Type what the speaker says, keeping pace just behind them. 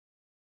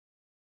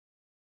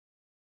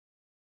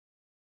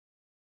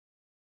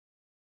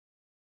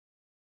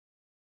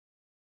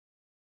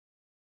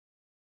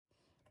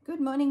Good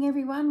morning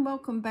everyone,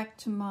 welcome back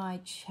to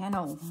my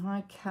channel.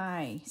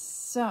 Okay,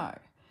 so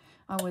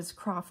I was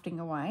crafting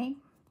away,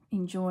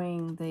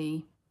 enjoying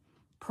the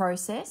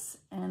process,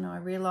 and I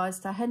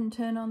realized I hadn't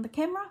turned on the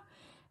camera,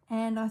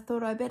 and I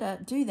thought I better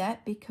do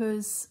that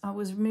because I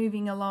was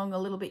moving along a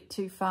little bit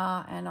too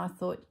far, and I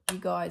thought you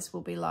guys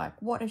will be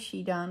like, what has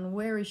she done?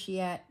 Where is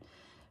she at?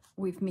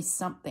 We've missed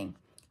something.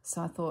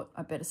 So I thought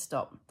I better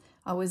stop.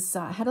 I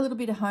had a little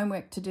bit of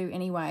homework to do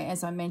anyway,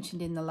 as I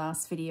mentioned in the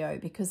last video,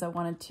 because I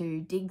wanted to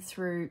dig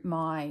through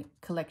my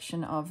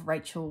collection of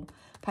Rachel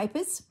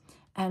papers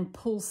and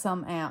pull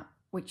some out,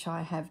 which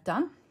I have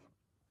done.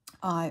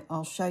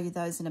 I'll show you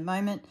those in a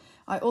moment.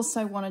 I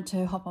also wanted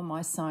to hop on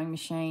my sewing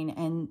machine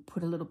and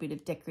put a little bit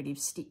of decorative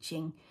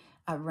stitching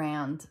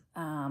around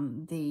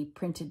the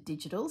printed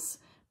digitals,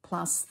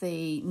 plus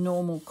the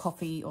normal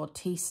coffee or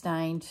tea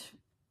stained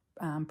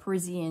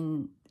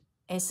Parisian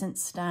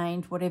Essence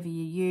stained, whatever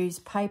you use,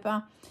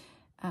 paper,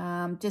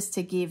 just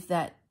to give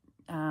that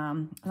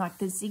like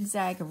the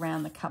zigzag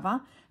around the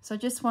cover. So I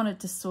just wanted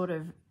to sort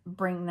of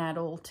bring that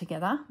all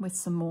together with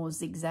some more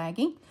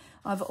zigzagging.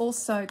 I've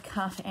also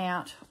cut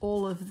out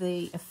all of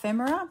the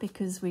ephemera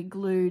because we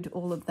glued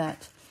all of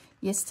that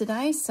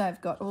yesterday, so I've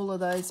got all of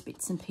those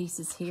bits and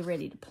pieces here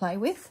ready to play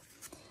with.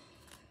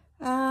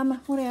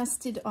 What else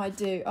did I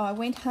do? I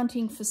went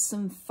hunting for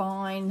some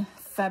fine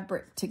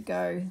fabric to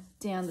go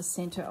down the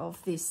center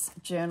of this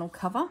journal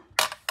cover,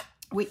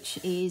 which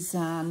is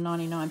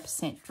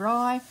 99%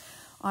 dry.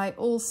 I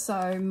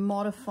also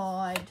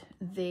modified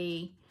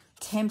the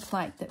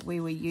template that we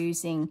were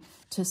using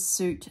to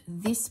suit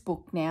this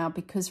book now,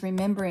 because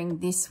remembering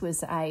this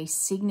was a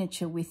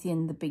signature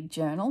within the big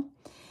journal.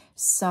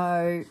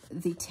 So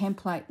the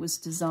template was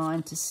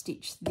designed to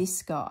stitch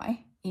this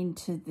guy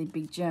into the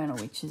big journal,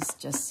 which is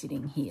just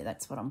sitting here.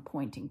 That's what I'm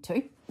pointing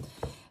to.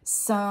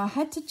 So I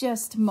had to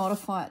just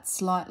modify it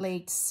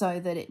slightly so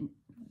that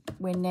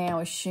we're now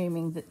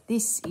assuming that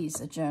this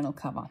is a journal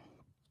cover.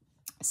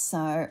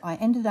 So I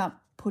ended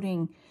up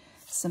putting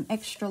some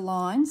extra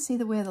lines. See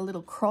where the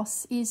little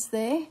cross is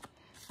there?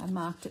 I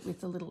marked it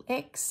with a little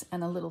X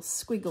and a little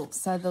squiggle.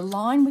 So the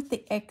line with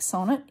the X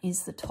on it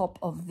is the top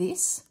of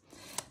this.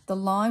 The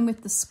line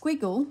with the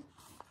squiggle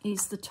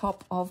is the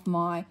top of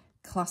my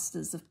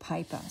clusters of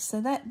paper.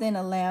 So that then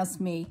allows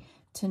me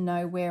to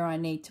know where I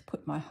need to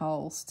put my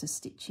holes to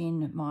stitch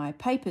in my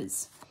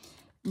papers.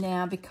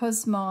 Now,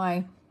 because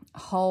my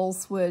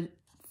holes were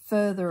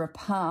further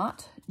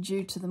apart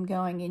due to them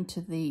going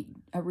into the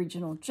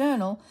original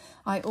journal,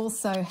 I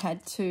also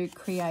had to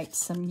create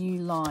some new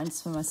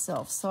lines for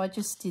myself. So I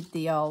just did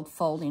the old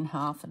fold in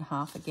half and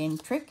half again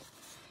trick,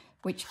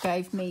 which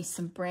gave me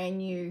some brand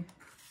new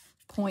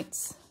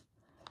points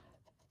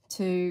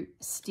to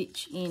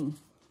stitch in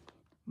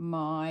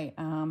my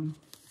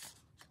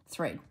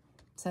thread.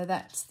 So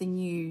that's the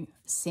new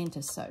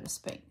center, so to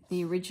speak.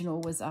 The original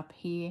was up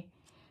here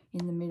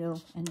in the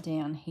middle and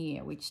down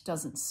here, which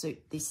doesn't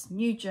suit this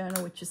new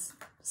journal, which is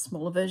a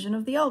smaller version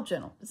of the old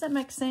journal. Does that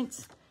make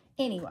sense?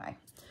 Anyway,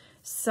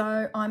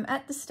 so I'm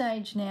at the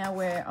stage now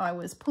where I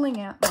was pulling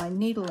out my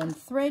needle and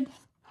thread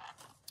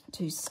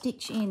to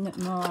stitch in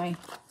my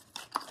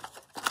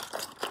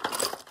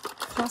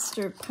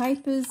cluster of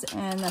papers,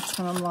 and that's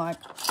when I'm like,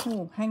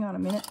 oh, hang on a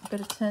minute,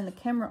 better turn the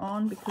camera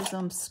on because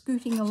I'm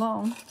scooting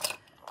along.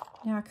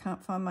 Now I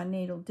can't find my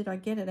needle. Did I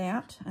get it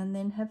out and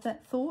then have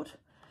that thought,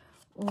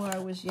 or I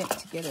was yet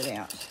to get it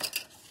out?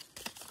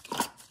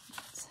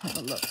 Let's have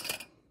a look.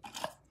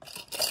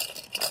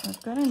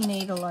 I've got a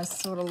needle I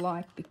sort of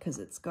like because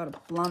it's got a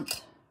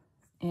blunt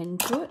end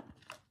to it.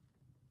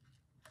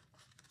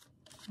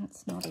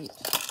 That's not it.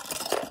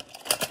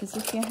 Because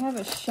if you have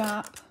a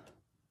sharp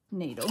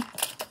needle,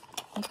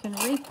 you can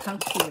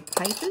re-puncture your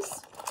papers.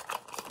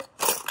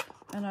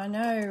 And I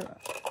know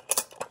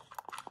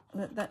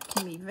that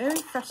can be very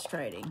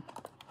frustrating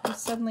if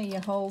suddenly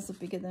your holes are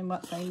bigger than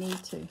what they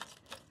need to. I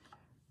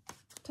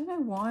don't know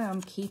why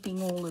I'm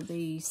keeping all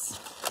these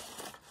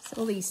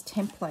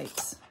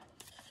templates,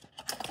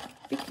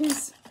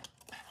 because,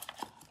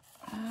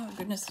 oh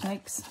goodness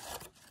sakes,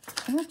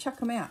 I'm going to chuck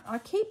them out. I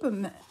keep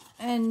them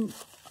and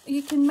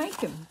you can make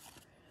them.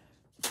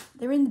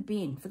 They're in the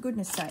bin, for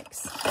goodness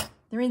sakes.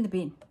 They're in the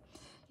bin.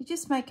 You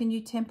just make a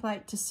new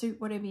template to suit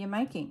whatever you're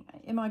making.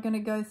 Am I going to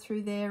go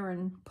through there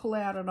and pull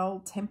out an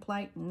old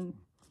template and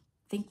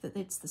think that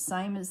it's the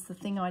same as the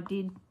thing I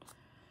did?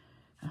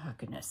 Oh,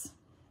 goodness.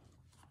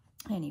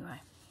 Anyway,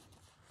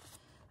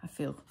 I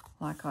feel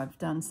like I've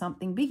done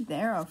something big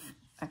there. I've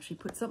actually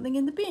put something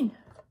in the bin.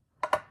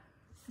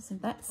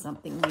 Isn't that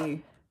something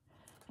new?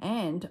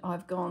 And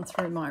I've gone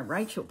through my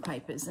Rachel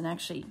papers and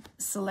actually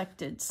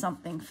selected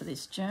something for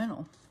this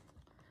journal.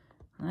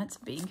 Well, that's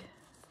big.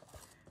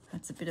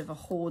 That's a bit of a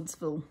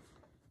Hoardsville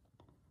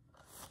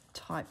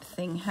type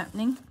thing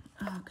happening.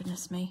 Oh,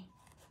 goodness me.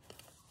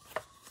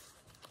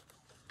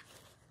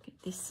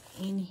 Get this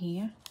in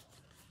here.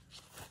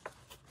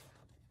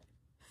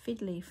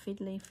 Fiddly,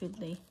 fiddly,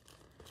 fiddly.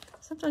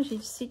 Sometimes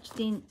you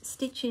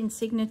stitch in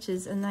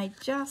signatures and they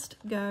just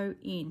go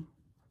in.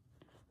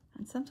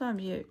 And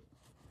sometimes you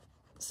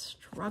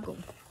struggle.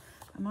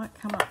 might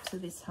come up to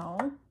this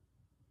hole.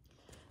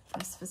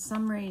 Because for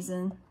some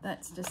reason,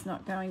 that's just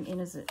not going in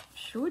as it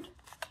should.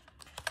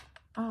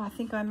 Oh, I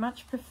think I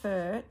much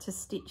prefer to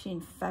stitch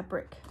in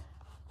fabric.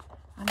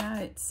 I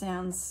know it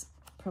sounds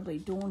probably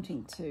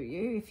daunting to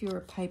you if you're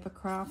a paper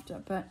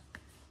crafter, but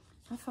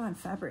I find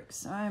fabric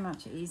so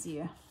much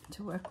easier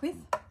to work with.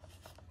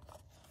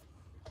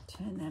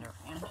 Turn that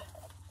around.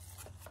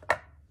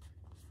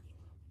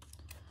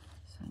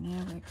 So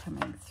now we're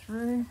coming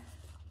through.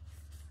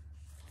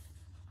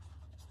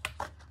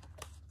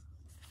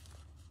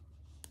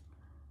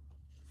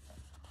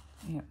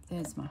 Yep,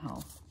 there's my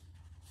hole.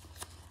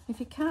 If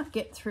you can't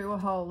get through a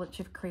hole that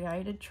you've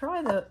created,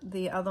 try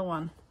the other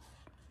one,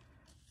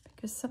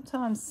 because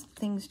sometimes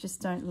things just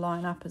don't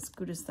line up as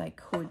good as they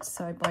could.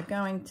 So by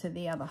going to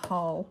the other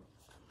hole,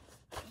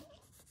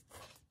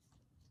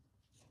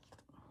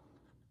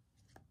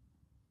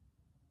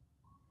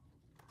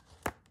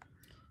 you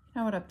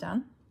know what I've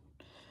done?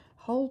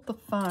 Hold the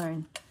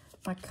phone.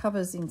 My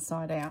cover's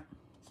inside out.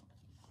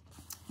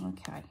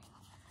 Okay.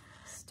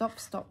 Stop,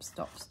 stop,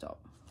 stop, stop.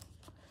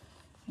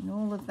 And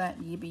all of that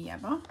yibby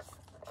yabba.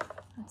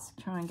 Let's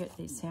try and get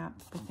this out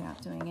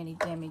without doing any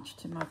damage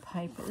to my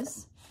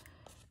papers.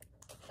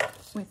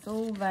 With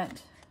all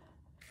that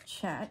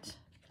chat,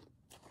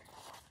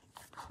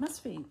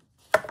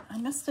 I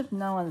must have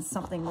known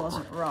something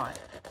wasn't right.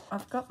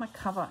 I've got my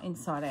cover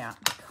inside out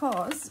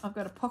because I've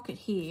got a pocket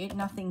here,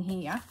 nothing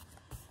here,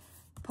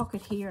 a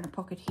pocket here and a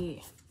pocket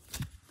here.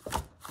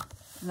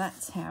 And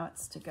that's how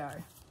it's to go.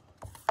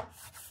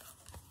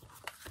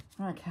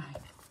 Okay,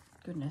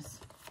 goodness.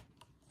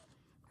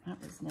 That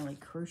was nearly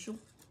crucial.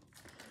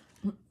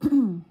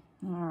 All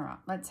right,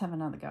 let's have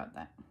another go at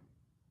that.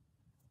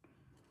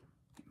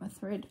 Get my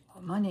thread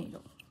on my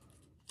needle.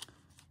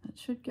 It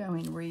should go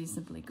in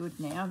reasonably good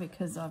now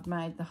because I've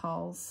made the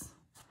holes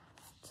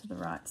to the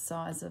right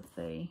size of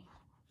the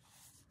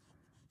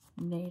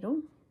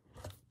needle.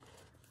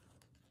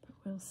 But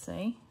we'll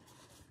see.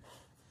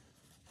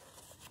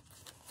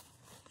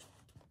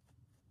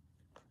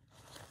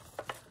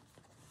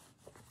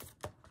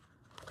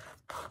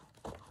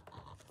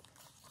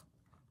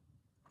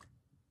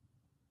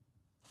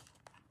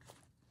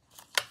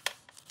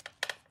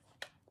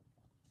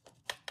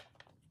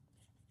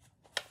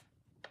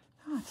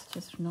 It's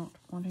just not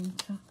wanting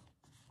to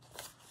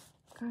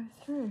go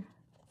through.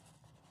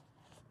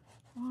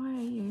 Why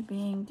are you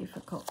being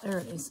difficult? There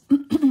it is.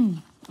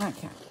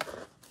 Okay.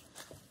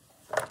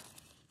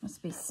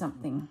 Must be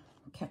something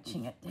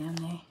catching it down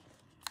there.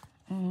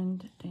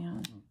 And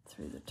down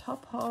through the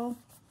top hole.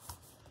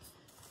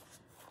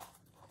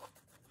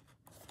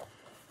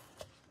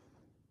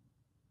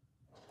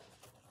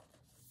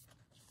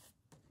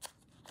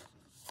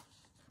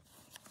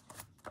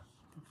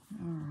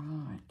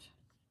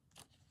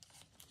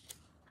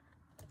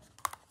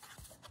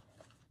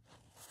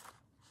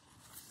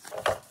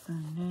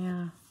 And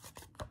now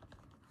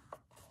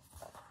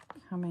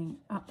coming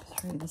up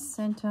through the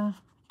center.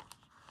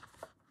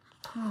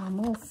 Oh,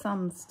 more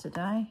thumbs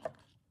today.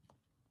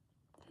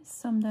 There's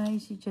some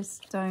days you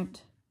just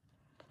don't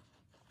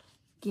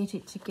get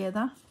it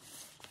together.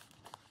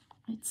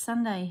 It's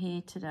Sunday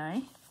here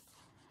today.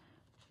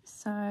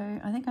 So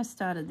I think I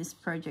started this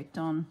project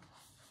on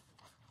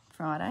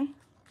Friday.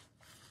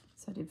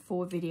 So I did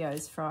 4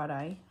 videos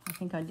Friday. I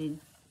think I did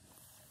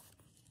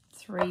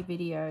 3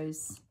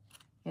 videos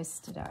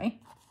yesterday,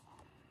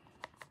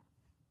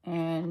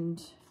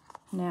 and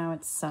now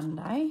it's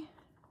Sunday,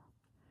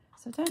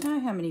 so I don't know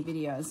how many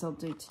videos I'll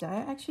do today.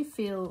 I actually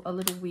feel a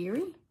little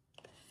weary,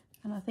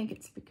 and I think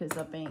it's because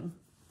I've been,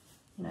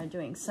 you know,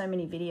 doing so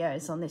many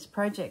videos on this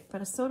project, but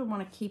I sort of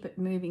want to keep it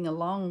moving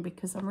along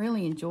because I'm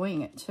really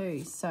enjoying it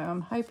too. So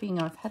I'm hoping,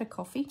 I've had a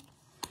coffee,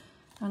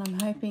 and I'm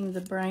hoping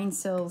the brain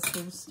cells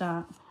will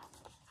start,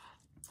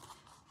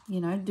 you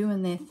know,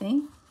 doing their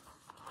thing.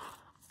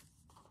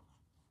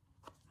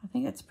 I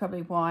think that's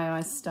probably why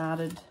I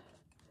started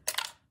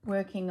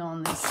working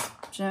on this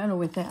journal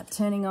without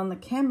turning on the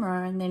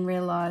camera, and then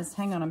realised,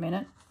 hang on a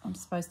minute, I'm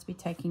supposed to be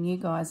taking you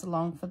guys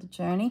along for the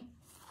journey.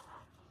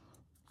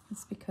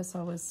 It's because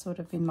I was sort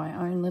of in my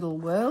own little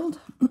world.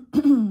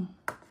 See,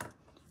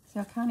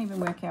 I can't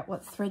even work out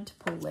what thread to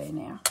pull there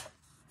now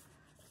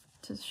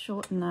to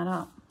shorten that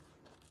up.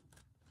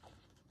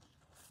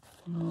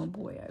 Oh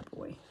boy, oh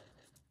boy.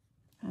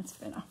 That's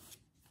better.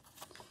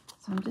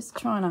 So I'm just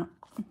trying to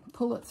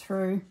pull it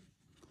through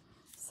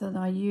so that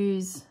I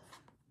use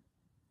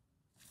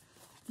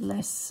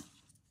less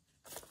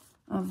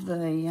of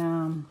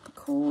the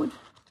cord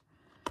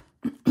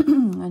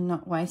and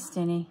not waste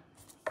any.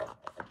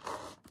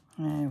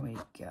 There we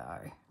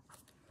go.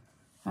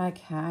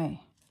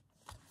 Okay.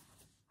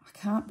 I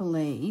can't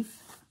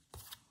believe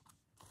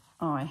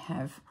I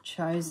have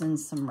chosen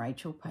some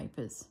Rachel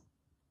papers.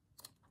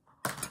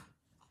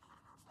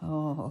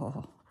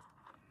 Oh,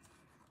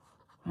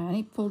 I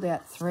only pulled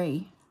out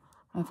 3.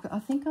 I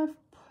think I've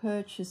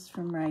purchased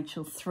from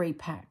Rachel 3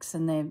 packs,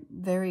 and they're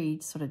very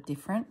sort of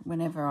different.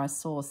 Whenever I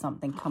saw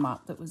something come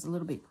up that was a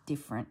little bit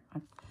different,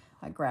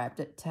 I grabbed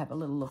it to have a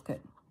little look at,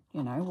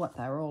 you know, what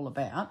they were all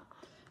about.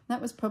 That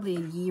was probably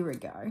a year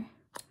ago.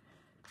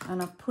 And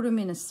I've put them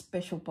in a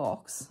special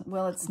box.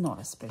 Well, it's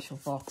not a special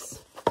box.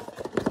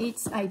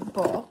 It's a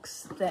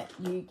box that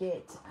you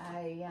get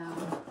a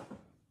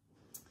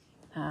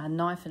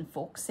knife and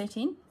fork set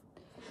in.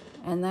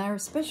 And they're a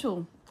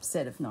special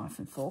set of knife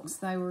and forks.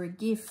 They were a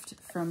gift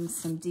from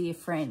some dear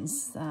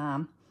friends.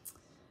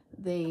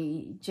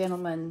 The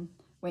gentleman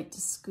went to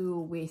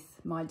school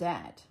with my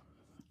dad,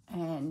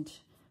 and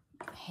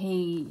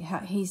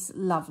he's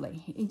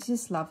lovely. He's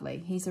just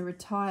lovely. He's a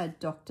retired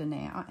doctor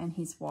now, and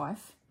his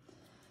wife.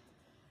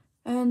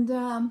 And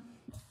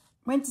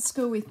went to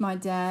school with my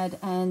dad,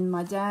 and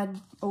my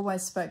dad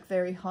always spoke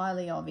very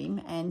highly of him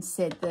and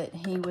said that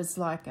he was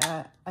like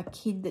a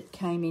kid that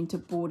came into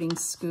boarding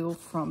school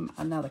from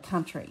another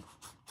country.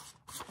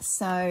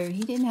 So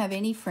he didn't have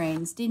any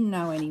friends, didn't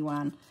know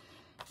anyone,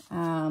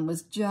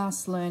 was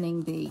just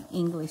learning the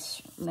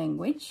English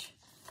language,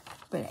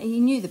 but he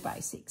knew the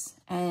basics.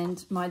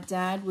 And my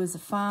dad was a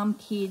farm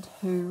kid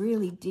who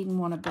really didn't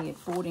want to be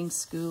at boarding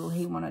school.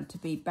 He wanted to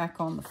be back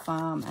on the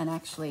farm and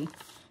actually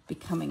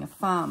becoming a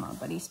farmer.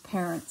 But his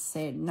parents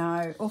said,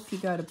 no, off you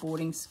go to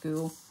boarding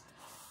school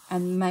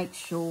and make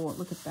sure,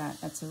 look at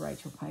that, that's a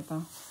Rachel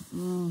paper.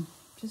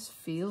 Just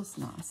feels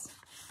nice.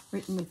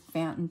 Written with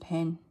fountain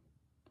pen.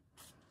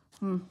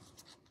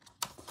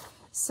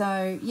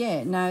 So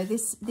yeah, no,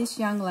 this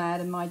young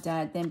lad and my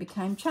dad then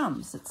became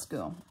chums at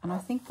school, and I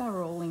think they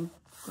were all in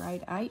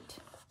grade 8,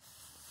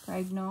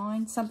 grade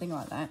 9, something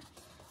like that.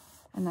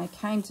 And they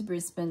came to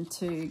Brisbane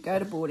to go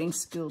to boarding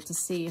school to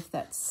see if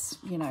that's,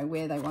 you know,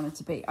 where they wanted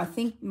to be. I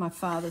think my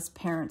father's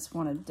parents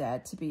wanted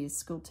Dad to be a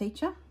school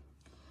teacher,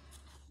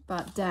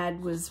 but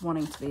Dad was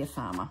wanting to be a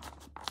farmer.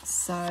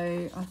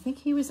 So I think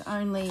he was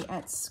only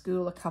at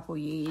school a couple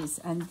years,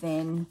 and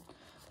then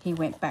he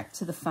went back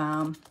to the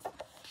farm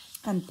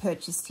and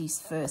purchased his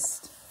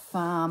first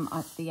farm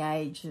at the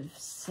age of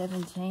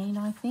 17,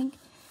 I think.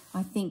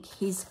 I think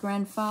his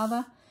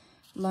grandfather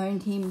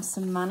loaned him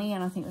some money,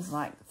 and I think it was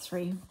like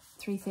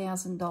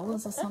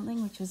 $3,000 or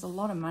something, which was a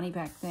lot of money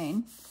back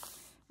then.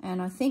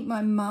 And I think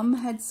my mum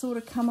had sort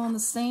of come on the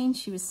scene.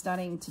 She was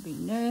studying to be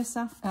nurse,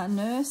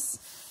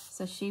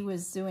 so she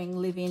was doing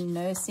live-in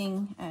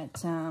nursing at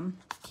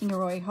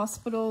Kingaroy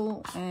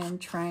Hospital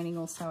and training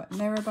also at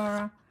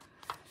Maryborough.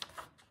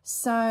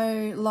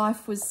 So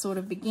life was sort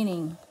of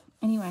beginning.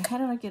 Anyway, how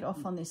did I get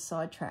off on this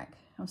sidetrack?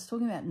 I was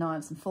talking about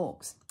knives and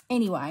forks.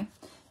 Anyway,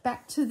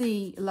 back to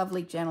the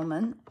lovely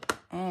gentleman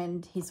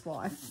and his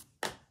wife.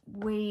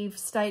 We've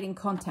stayed in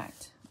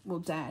contact. Well,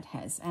 Dad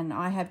has, and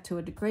I have to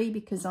a degree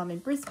because I'm in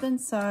Brisbane,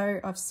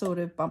 so I've sort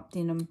of bumped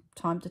in them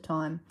time to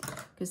time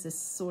because they're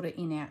sort of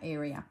in our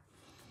area.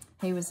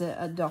 He was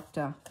a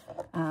doctor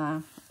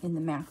in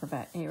the Mount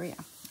Gravatt area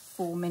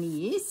for many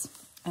years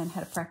and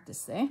had a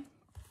practice there.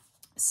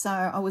 So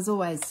I was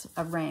always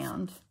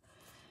around.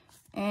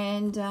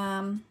 And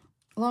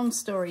long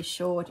story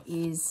short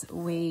is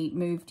we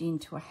moved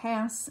into a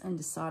house and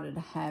decided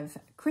to have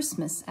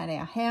Christmas at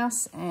our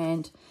house,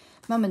 and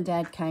Mum and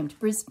Dad came to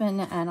Brisbane,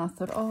 and I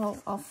thought,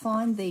 oh, I'll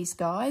find these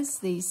guys,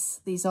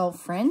 these old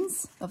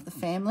friends of the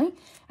family,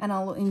 and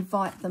I'll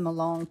invite them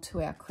along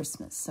to our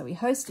Christmas. So we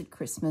hosted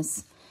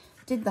Christmas,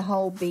 did the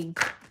whole big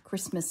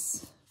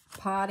Christmas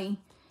party,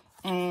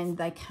 and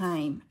they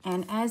came.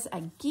 And as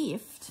a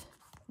gift,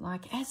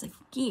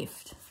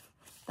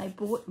 they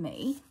bought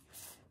me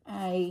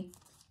a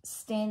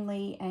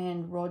Stanley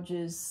and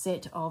Rogers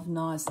set of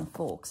knives and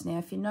forks. Now,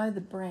 if you know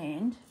the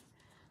brand,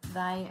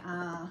 they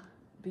are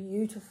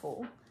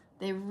beautiful.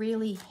 They're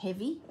really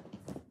heavy,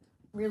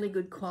 really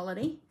good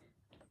quality.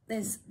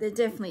 They're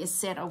definitely a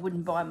set I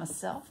wouldn't buy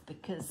myself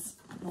because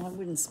I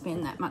wouldn't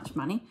spend that much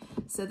money.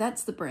 So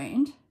that's the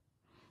brand.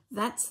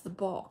 That's the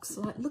box.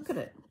 Like, look at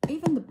it.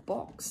 Even the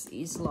box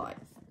is like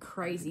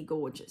crazy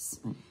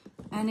gorgeous.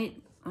 And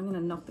I'm going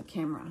to knock the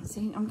camera.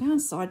 See, I'm going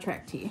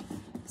sidetracked here.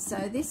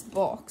 So this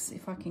box,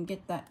 if I can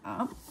get that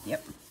up.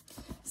 Yep.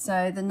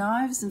 So the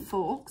knives and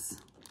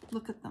forks,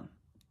 look at them.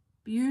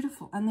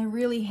 Beautiful. And they're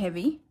really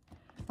heavy.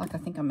 Like I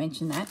think I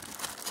mentioned that.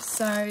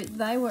 So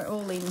they were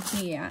all in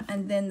here.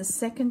 And then the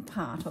second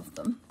part of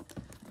them,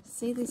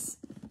 see this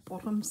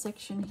bottom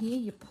section here?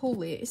 You pull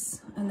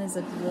this and there's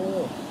a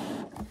drawer.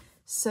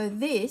 So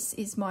this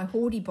is my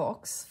hoardy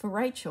box for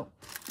Rachel.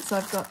 So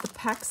I've got the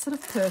packs that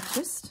I've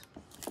purchased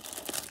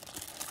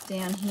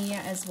down here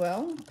as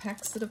well,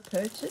 packs that I've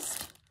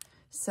purchased.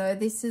 So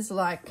this is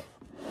like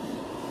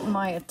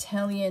my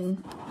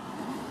Italian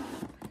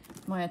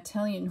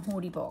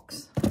hoardy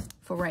box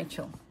for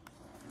Rachel.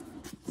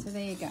 So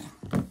there you go.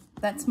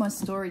 That's my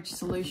storage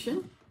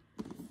solution.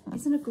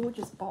 Isn't it a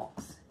gorgeous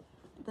box?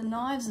 The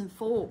knives and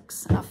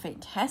forks are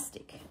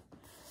fantastic.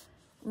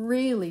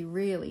 Really,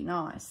 really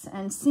nice.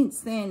 And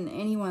since then,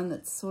 anyone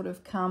that's sort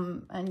of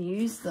come and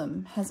used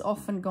them has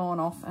often gone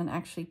off and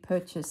actually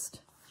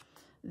purchased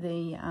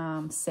the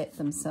set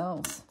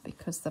themselves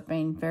because they've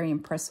been very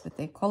impressed with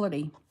their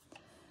quality.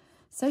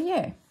 So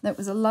yeah, that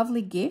was a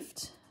lovely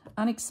gift.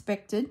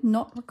 Unexpected,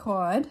 not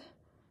required,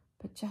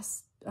 but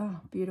just, oh,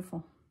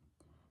 beautiful.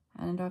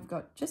 And I've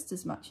got just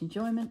as much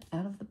enjoyment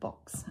out of the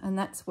box. And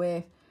that's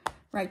where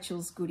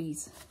Rachel's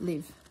goodies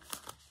live.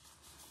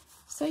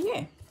 So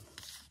yeah,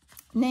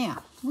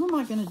 now what am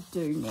I going to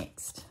do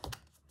next?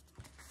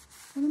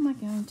 What am I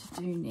going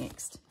to do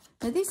next?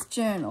 Now this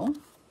journal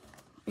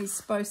is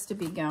supposed to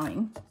be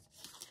going,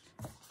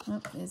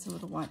 oh, there's a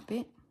little white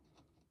bit.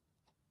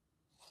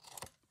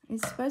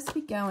 It's supposed to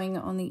be going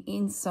on the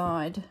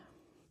inside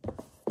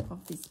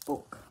of this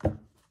book,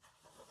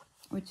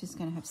 which is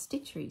going to have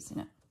stitcheries in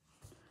it.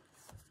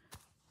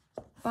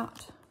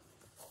 But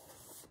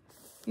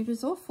it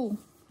is awful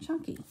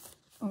chunky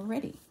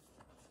already,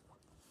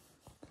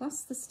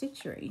 plus the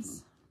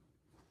stitcheries.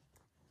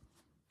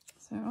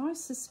 So I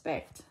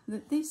suspect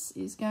that this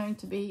is going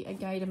to be a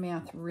gator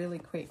mouth really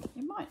quick.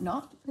 It might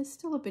not, there's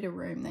still a bit of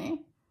room there.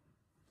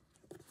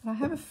 But I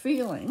have a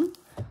feeling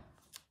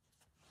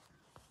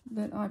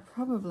that I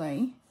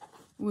probably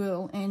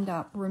will end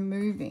up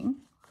removing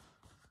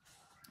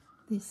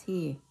this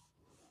here.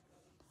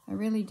 I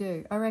really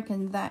do. I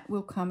reckon that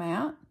will come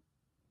out.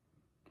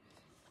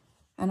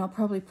 And I'll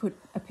probably put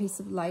a piece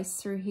of lace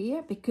through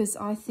here because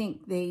I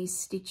think these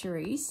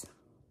stitcheries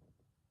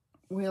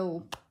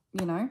will,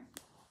 you know,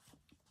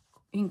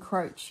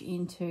 encroach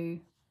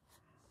into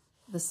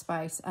the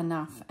space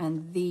enough,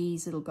 and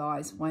these little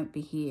guys won't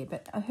be here.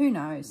 But who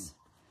knows?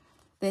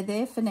 They're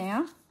there for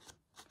now.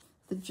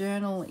 The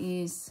journal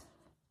is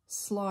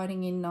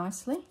sliding in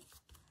nicely.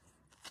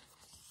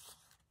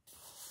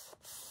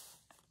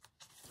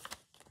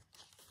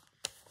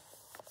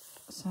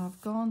 So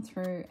I've gone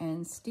through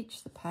and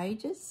stitched the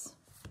pages.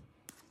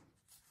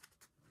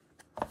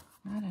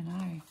 I don't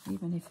know,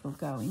 even if it'll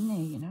go in there,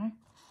 you know.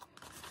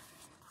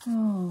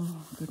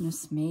 Oh,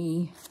 goodness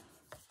me.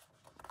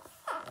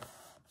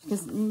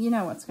 Because you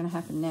know what's going to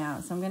happen now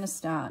is I'm going to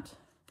start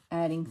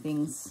adding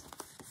things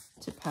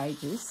to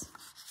pages.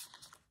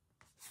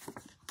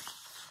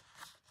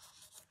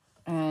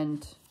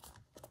 And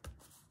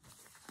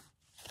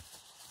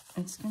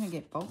it's going to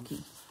get bulky.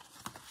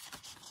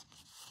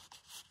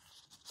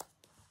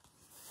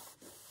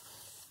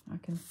 I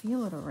can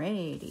feel it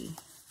already.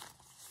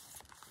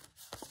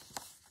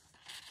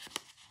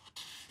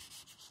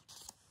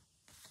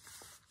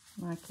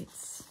 Like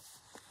it's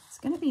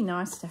going to be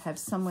nice to have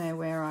somewhere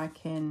where I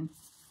can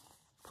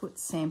put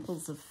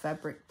samples of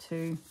fabric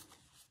too,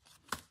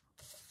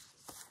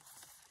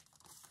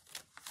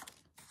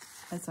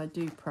 as I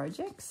do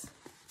projects.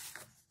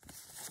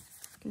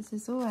 Because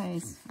there's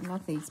always, I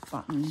love these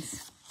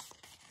buttons,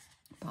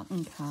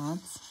 button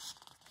cards.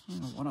 I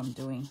don't know what I'm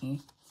doing here.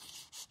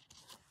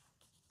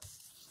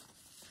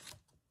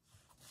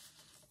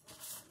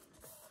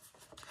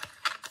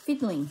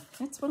 Fiddling,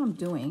 that's what I'm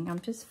doing. I'm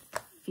just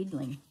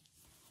fiddling.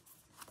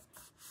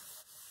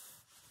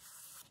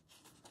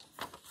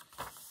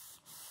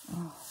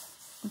 Oh,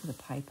 look at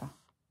the paper.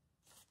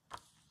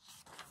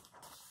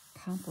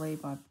 Can't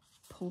believe I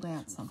pulled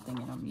out something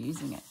and I'm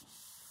using it.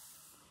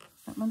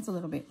 That one's a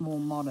little bit more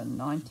modern,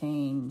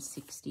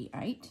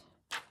 1968,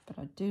 but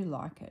I do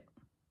like it.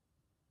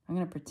 I'm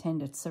going to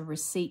pretend it's a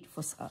receipt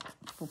for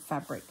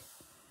fabric.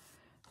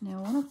 Now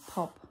I want to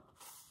pop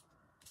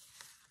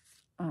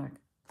a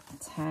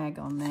tag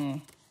on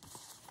there.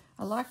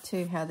 I like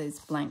too how there's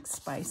blank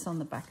space on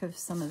the back of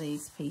some of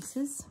these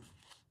pieces.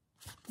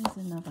 There's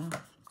another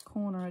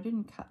corner. I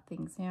didn't cut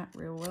things out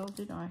real well,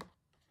 did I?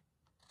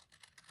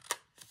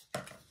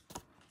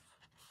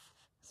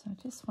 So I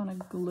just want to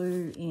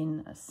glue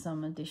in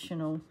some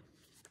additional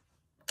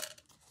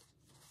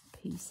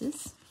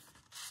pieces.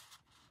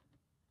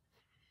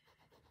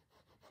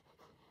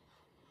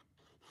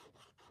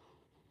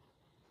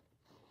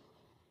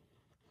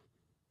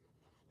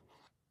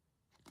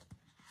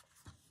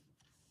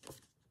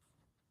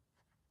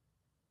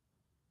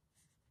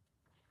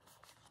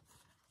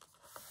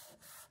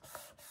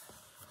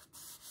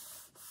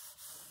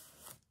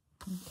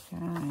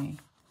 Okay,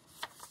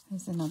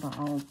 there's another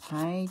old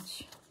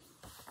page.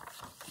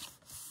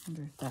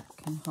 Wonder if that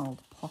can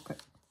hold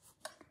pocket.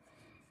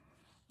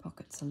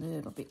 Pocket's a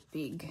little bit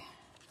big.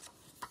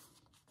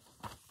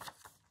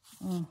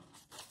 Oh,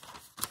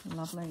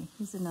 lovely.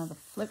 Here's another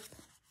flip.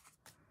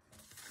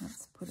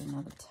 Let's put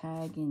another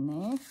tag in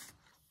there.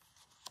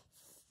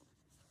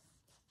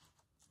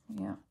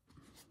 Yeah.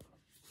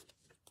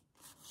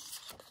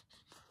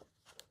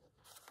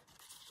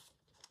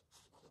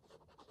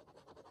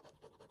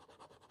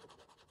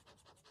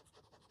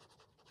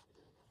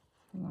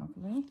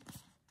 Lovely.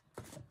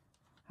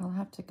 I'll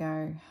have to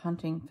go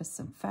hunting for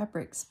some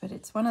fabrics, but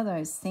it's one of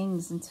those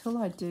things, until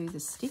I do the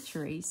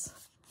stitcheries,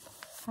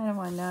 how do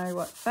I know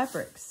what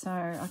fabrics? So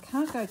I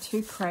can't go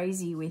too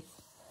crazy with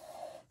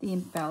the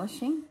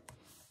embellishing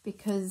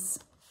because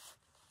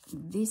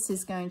this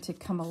is going to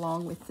come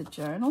along with the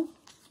journal.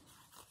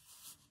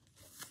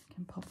 I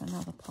can pop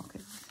another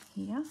pocket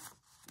here,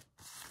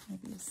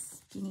 maybe a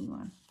skinny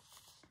one.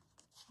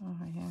 Oh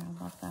yeah,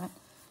 I love that.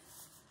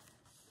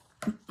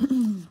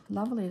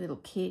 Lovely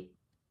little kit.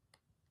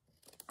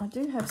 I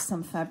do have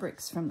some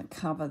fabrics from the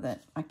cover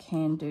that I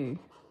can do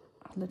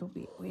a little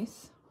bit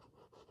with,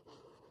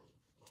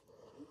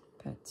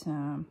 but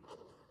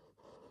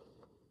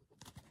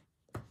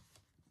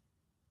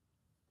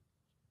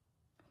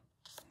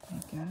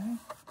we go.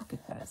 Look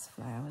at those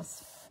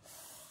flowers.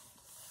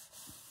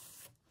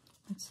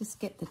 Let's just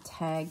get the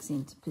tags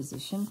into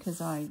position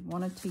because I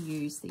wanted to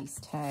use these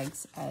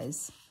tags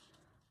as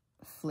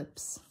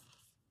flips.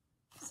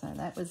 So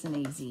that was an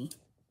easy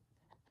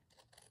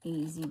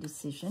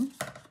decision.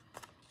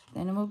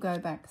 Then we'll go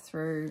back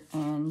through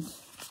and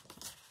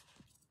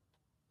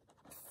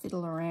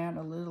fiddle around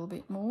a little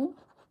bit more.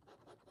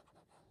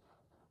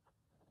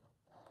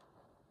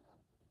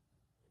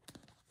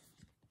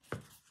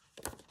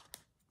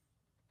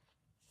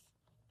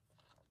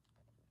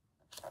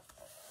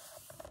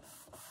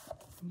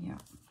 Yeah,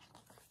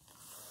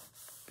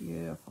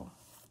 beautiful.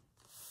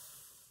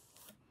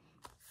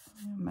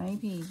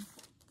 Maybe,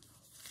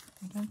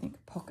 I don't think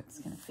a pocket's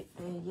going to fit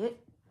there yet.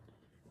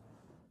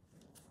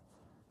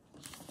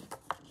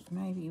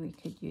 Maybe we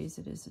could use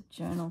it as a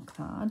journal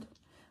card.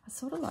 I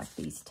sort of like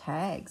these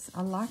tags.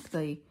 I like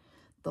the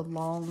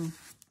long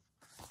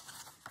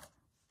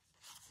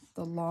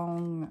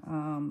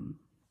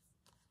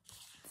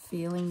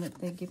feeling that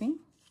they're giving.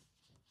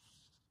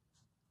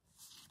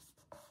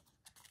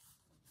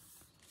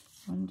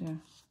 Wonder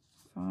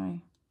if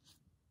I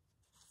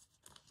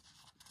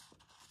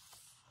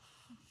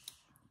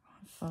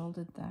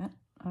folded that,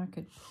 I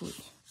could put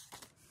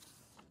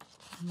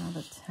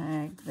another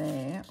tag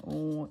there,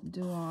 or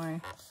do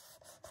I?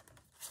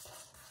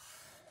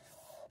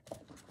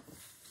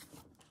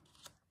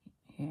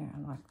 Yeah,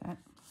 I like that.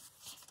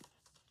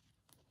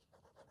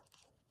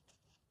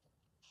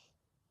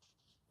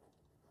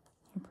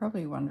 You're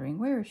probably wondering,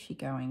 where is she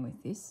going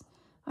with this?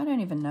 I don't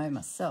even know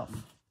myself.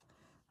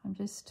 I'm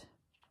just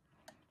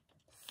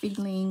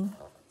fiddling,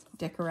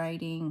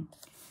 decorating,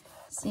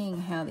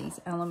 seeing how these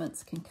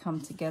elements can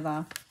come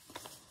together,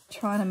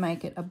 trying to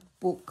make it a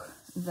book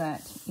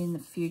that in the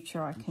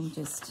future I can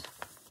just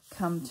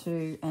come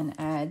to and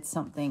add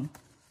something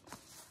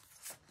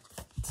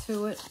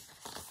to it.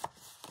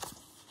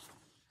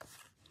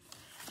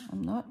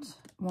 I'm not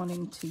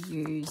wanting to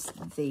use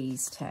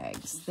these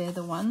tags. They're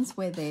the ones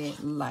where they're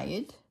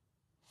layered.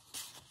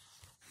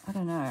 I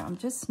don't know, I'm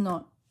just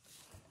not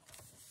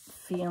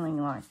feeling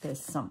like there's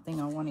something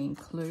I want to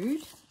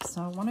include.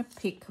 So I want to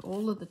pick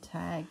all of the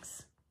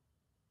tags.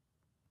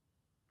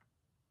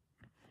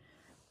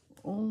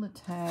 All the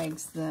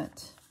tags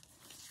that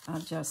are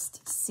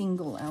just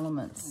single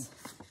elements.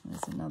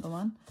 There's another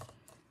one.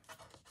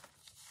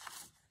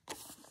 I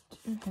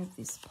do have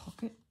this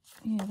pocket.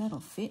 Yeah, that'll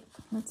fit.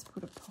 Let's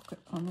put a pocket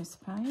on this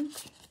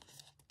page.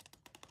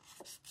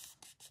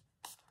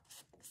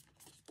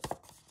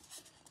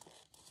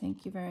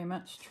 Thank you very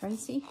much,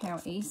 Tracy. How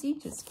easy.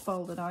 Just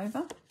fold it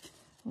over.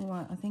 Oh,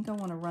 I think I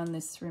want to run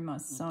this through my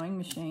sewing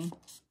machine.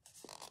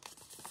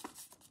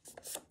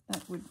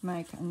 That would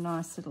make a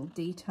nice little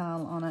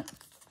detail on it.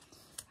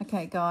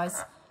 Okay,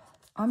 guys,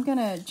 I'm going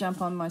to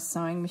jump on my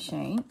sewing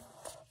machine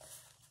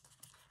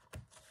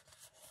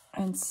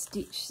and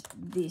stitch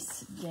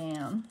this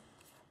down.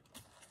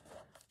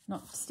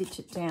 Not stitch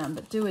it down,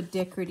 but do a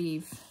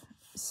decorative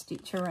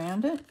stitch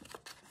around it.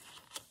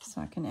 So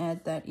I can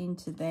add that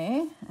into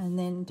there. And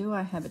then do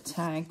I have a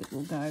tag that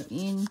will go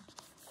in?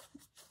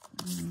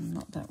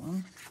 Not that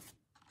one.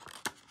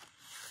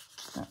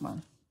 That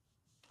one.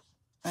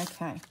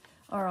 Okay.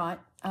 All right.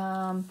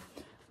 I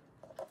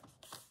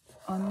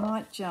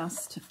might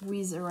just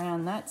whiz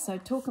around that. So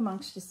talk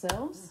amongst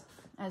yourselves,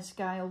 as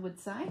Gail would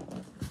say.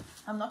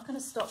 I'm not going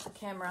to stop the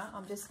camera.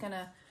 I'm just going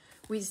to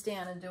whiz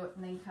down and do it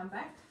and then come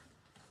back.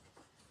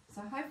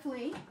 So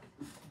hopefully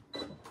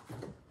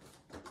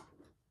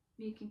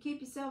you can keep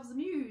yourselves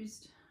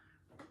amused.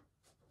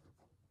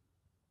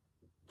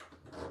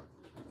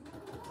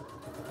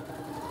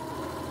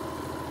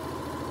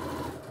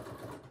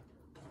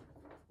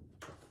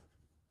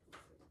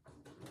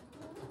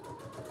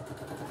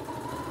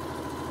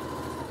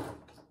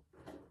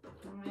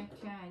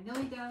 Okay,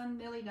 nearly done,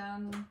 nearly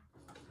done.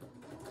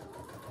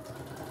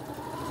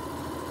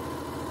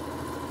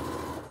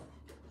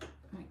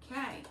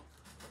 Okay.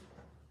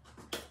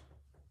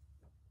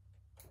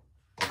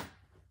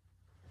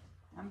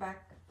 I'm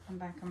back.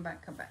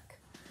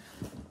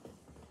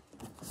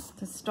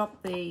 To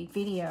stop the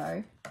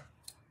video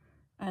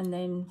and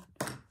then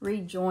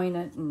rejoin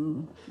it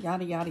and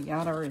yada yada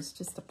yada is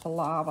just a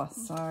palaver,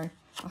 so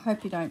I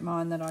hope you don't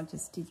mind that I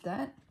just did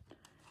that.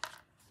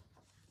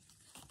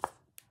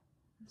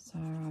 So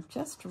I've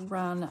just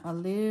run a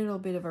little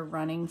bit of a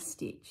running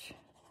stitch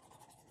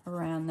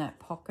around that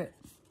pocket.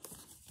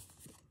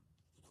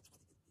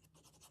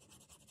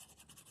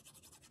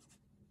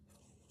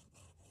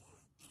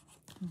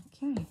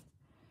 Okay,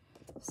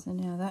 so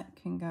now that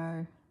can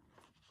go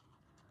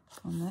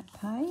on that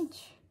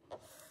page.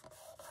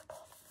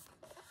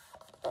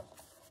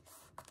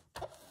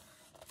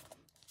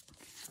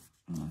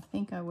 And I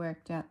think I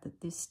worked out that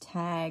this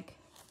tag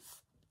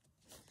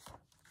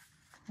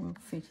will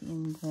fit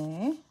in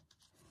there.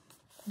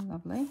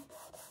 Lovely.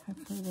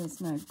 Hopefully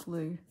there's no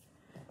glue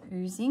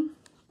oozing.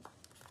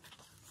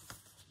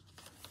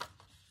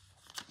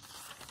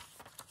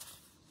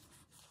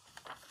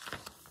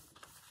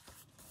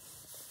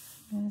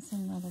 There's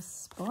another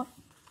spot.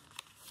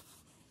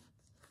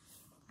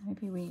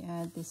 maybe we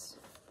add this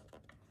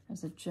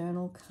as a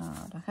journal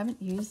card. I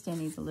haven't used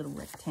any of the little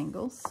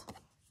rectangles.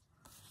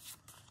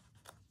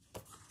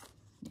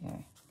 Yeah,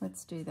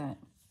 let's do that.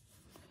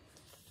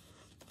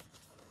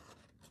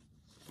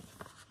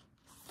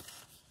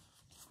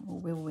 Or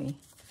will we?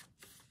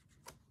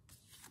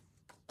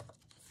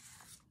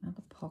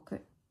 Another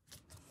pocket.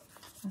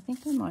 I think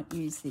I might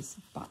use this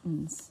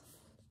buttons.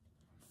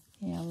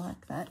 Yeah, I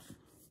like that.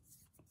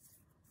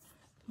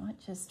 Might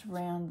just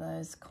round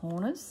those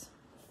corners.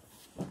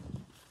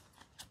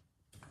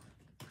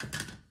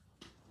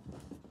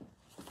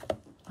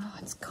 Oh,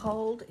 it's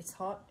cold, it's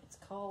hot, it's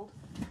cold.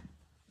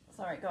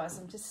 Sorry guys,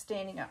 I'm just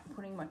standing up,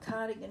 putting my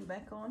cardigan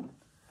back on.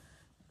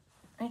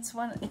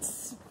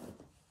 It's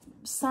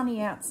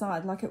sunny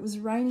outside, like it was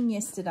raining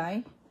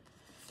yesterday.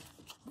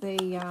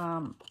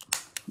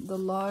 The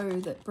low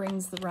that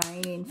brings the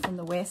rain in from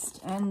the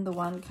west and the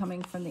one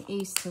coming from the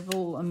east have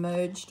all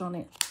emerged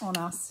on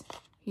us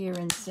here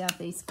in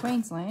southeast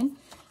Queensland.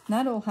 And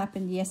that all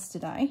happened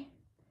yesterday.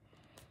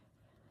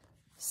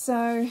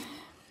 So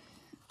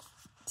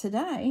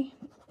today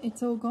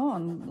it's all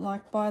gone.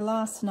 Like by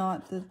last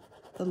night the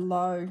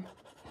low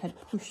had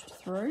pushed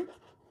through.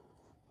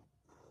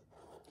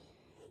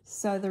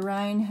 So the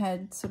rain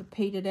had sort of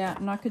petered out,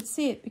 and I could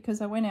see it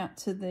because I went out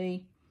to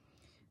the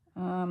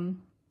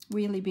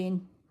wheelie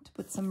bin to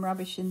put some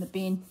rubbish in the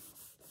bin,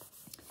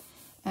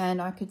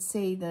 and I could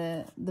see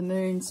the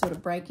moon sort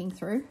of breaking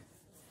through.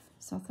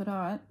 So I thought, all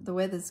right, the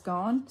weather's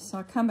gone. So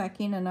I come back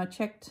in and I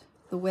checked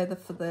the weather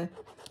for the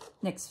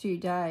next few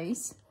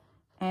days,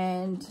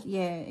 and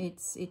yeah,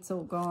 it's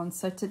all gone.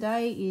 So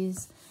today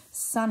is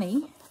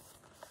sunny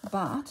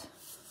but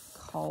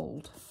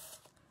cold,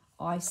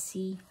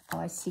 icy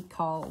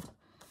cold.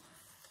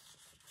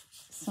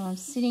 So I'm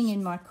sitting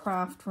in my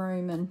craft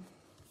room and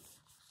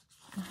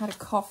I had a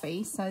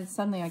coffee, so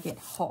suddenly I get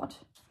hot.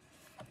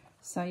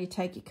 So you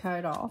take your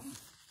coat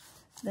off,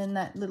 then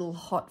that little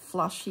hot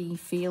flushy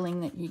feeling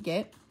that you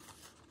get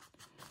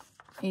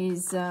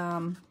is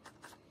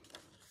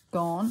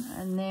gone,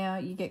 and now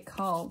you get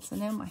cold. So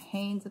now my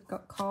hands have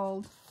got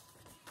cold.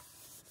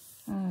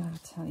 Oh, I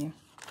tell you,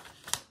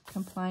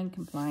 complain.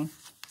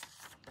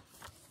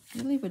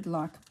 Really would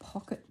like a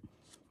pocket,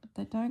 but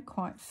they don't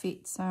quite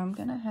fit, so I'm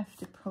going to have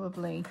to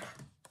probably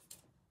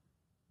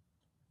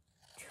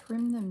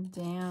trim them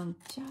down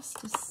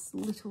just a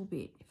little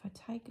bit. If I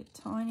take a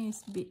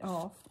tiniest bit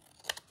off,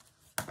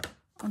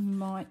 I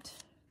might...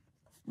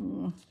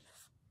 I'm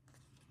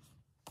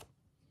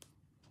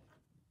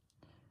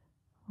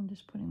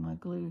just putting my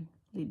glue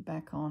lid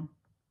back on.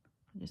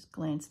 I just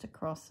glanced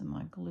across and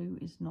my glue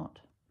is not...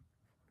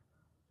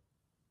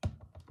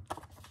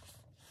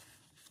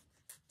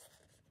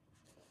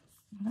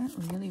 I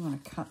don't really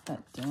want to cut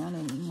that down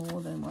any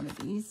more than what it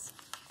is.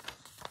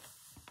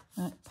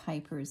 That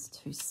paper is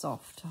too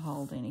soft to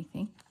hold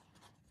anything.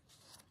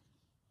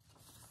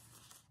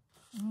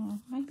 Oh,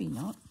 maybe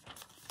not.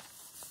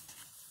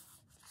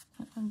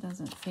 That one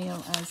doesn't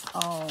feel as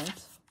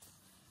old.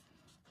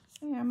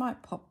 Yeah, I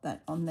might pop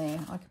that on there.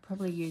 I could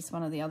probably use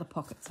one of the other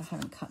pockets I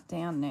haven't cut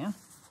down now.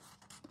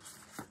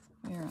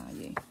 Where are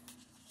you?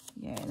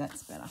 Yeah,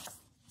 that's better.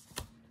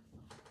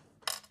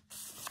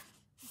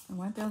 I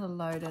won't be able to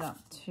load it up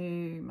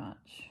too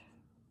much.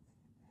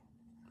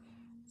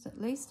 So at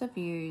least I've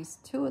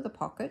used two of the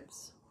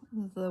pockets.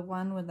 The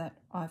one with that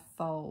I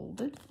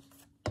folded.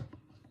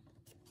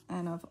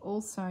 And I've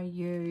also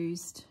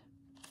used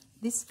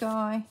this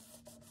guy.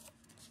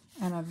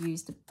 And I've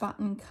used a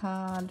button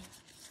card.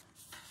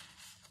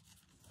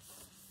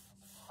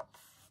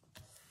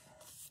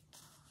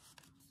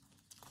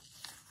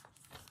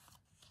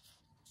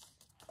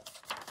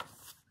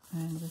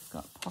 And we've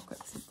got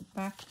pockets at the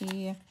back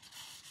here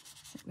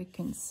that we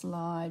can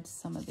slide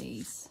some of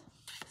these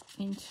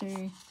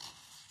into.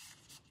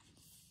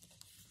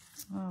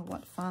 Oh,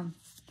 what fun.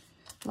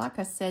 Like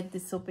I said,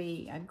 this will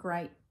be a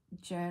great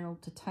journal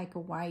to take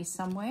away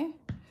somewhere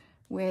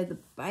where the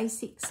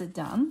basics are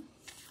done.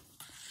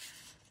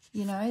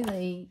 You know,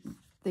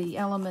 the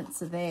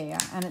elements are there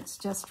and it's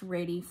just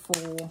ready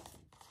for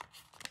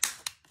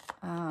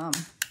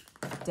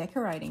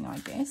decorating, I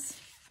guess.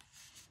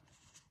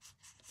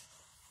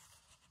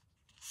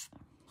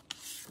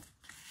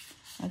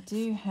 I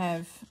do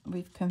have,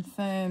 we've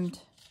confirmed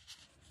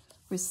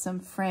with some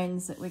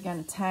friends that we're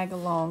going to tag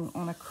along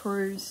on a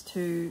cruise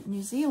to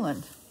New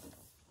Zealand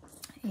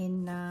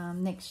in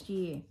next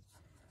year.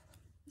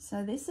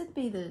 So this would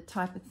be the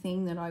type of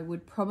thing that I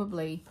would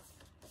probably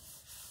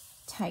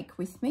take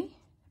with me,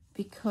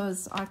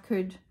 because I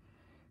could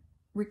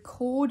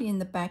record in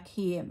the back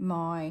here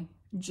my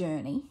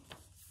journey,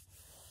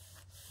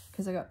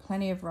 because I've got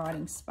plenty of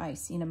writing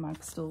space in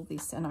amongst all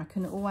this, and I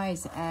can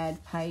always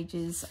add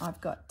pages.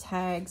 I've got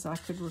tags I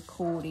could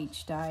record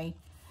each day.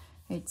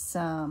 It's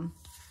you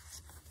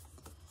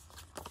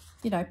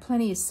know,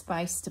 plenty of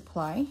space to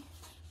play.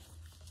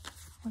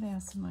 What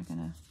else am I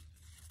gonna,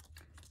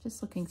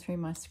 just looking through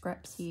my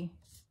scraps here.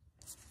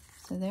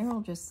 So they're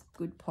all just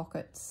good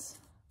pockets.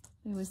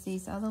 There was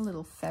these other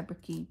little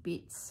fabricy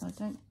bits. I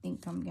don't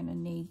think I'm gonna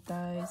need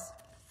those.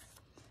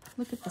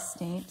 Look at the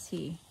stamps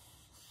here.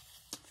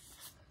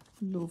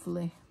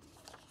 Lovely.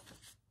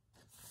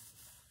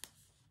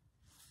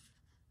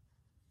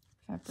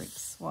 Fabric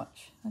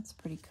swatch. That's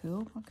pretty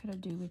cool. What could I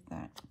do with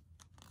that?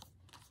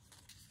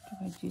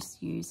 Do I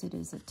just use it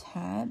as a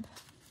tab?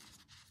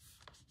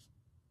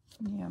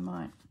 Yeah, I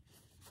might.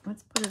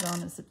 Let's put it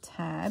on as a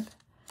tab.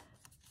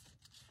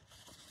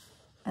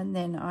 And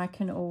then I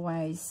can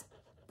always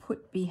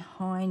put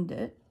behind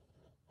it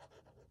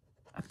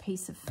a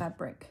piece of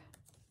fabric.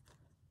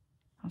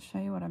 I'll show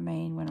you what I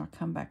mean when I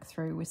come back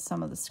through with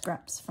some of the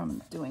scraps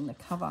from doing the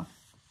cover.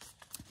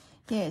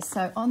 Yeah,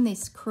 so on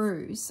this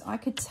cruise, I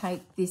could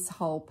take this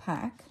whole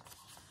pack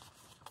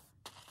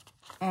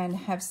and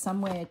have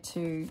somewhere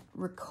to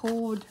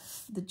record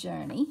the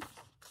journey.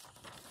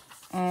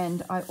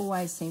 And I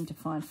always seem to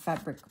find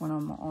fabric when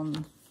I'm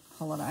on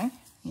holiday.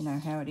 You know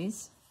how it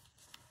is.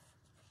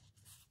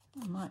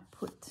 I might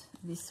put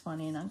this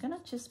one in. I'm going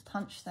to just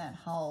punch that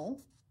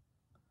hole.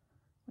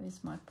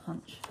 Where's my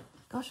punch?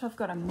 Gosh, I've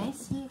got a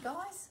mess here,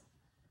 guys.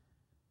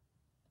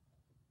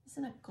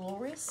 Isn't it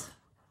glorious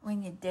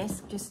when your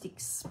desk just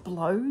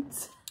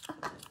explodes?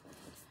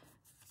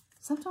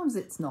 Sometimes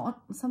it's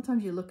not.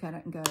 Sometimes you look at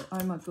it and go,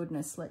 oh my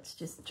goodness, let's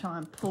just try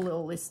and pull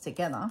all this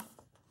together.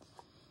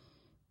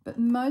 But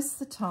most of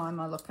the time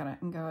I look at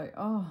it and go,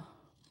 oh,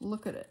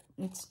 look at it.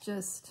 It's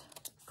just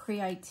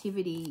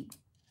creativity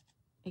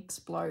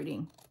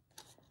exploding.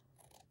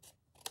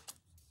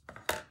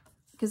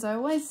 Because I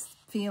always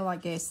feel, I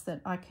guess, that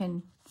I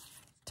can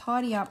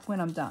tidy up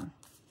when I'm done.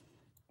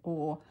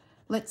 Or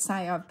let's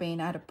say I've been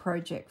at a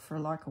project for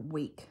like a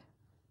week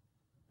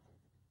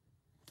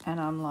and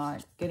I'm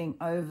like getting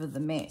over the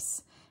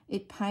mess.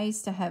 It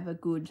pays to have a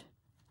good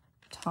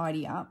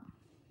tidy up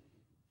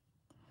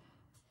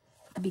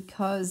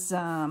because, you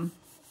know,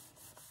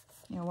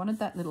 I wanted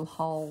that little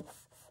hole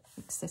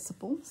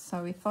accessible.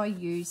 So if I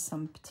use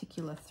some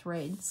particular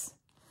threads,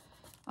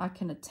 I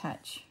can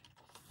attach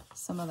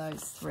some of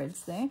those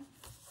threads there.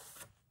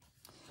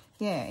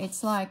 Yeah,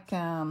 it's like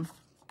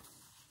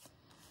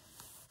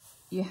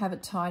you have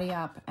it tidy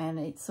up and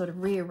it sort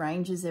of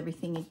rearranges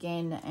everything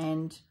again,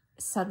 and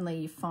suddenly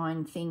you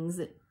find things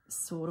that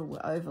sort of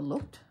were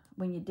overlooked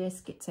when your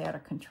desk gets out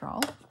of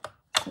control.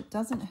 So it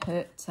doesn't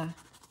hurt to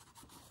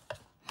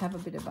have a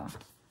bit of a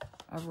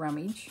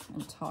rummage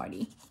and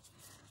tidy.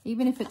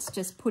 Even if it's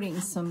just putting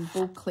some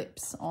bull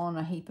clips on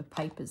a heap of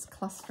papers,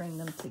 clustering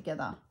them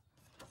together.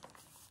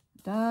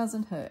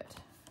 Doesn't hurt.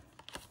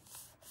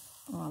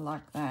 Oh, I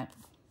like that.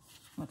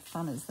 What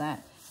fun is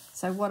that?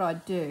 So what I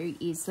do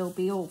is there'll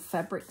be all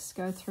fabrics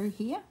go through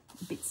here,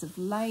 bits of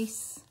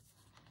lace,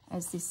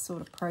 as this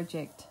sort of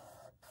project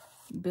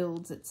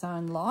builds its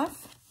own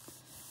life.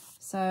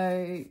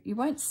 So you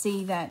won't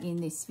see that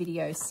in this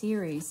video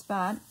series,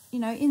 but you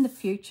know, in the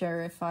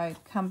future, if I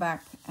come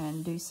back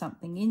and do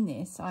something in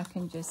this, I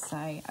can just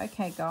say,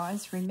 okay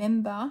guys,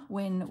 remember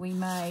when we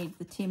made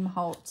the Tim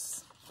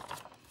Holtz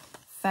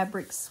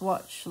fabric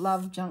swatch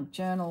love junk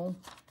journal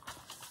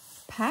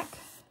pack?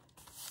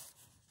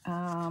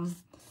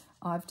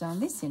 I've done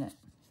this in it.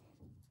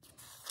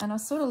 And I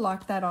sort of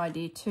like that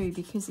idea too,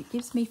 because it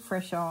gives me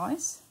fresh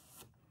eyes.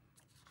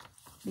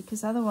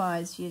 Because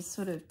otherwise you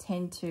sort of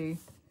tend to,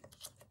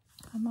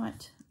 I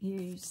might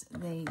use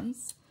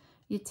these,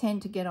 you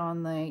tend to get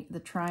on the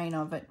train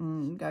of it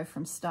and go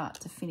from start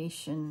to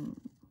finish, and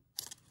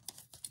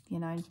you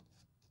know,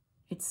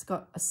 it's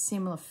got a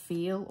similar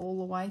feel all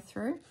the way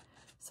through.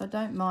 So I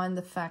don't mind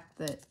the fact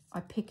that I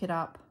pick it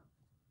up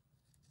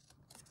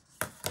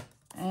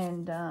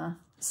and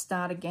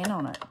start again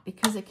on it,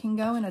 because it can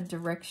go in a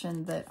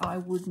direction that I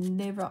would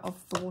never have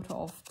thought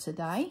of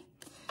today.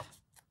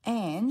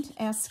 And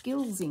our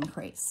skills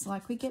increase.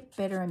 Like, we get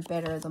better and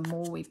better the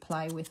more we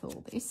play with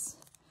all this.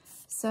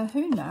 So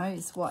who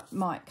knows what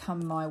might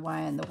come my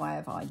way in the way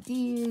of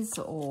ideas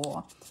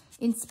or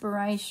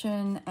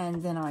inspiration,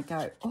 and then I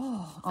go,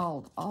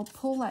 oh, I'll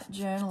pull that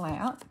journal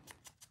out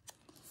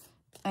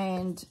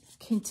and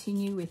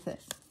continue with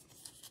it.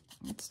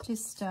 It's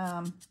just,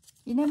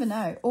 you never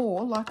know.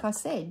 Or, like I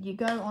said, you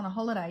go on a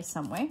holiday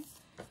somewhere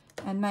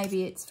and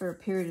maybe it's for a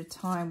period of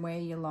time where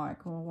you're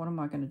like, well, what am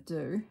I going to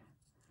do?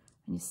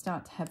 And you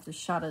start to have the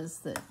shudders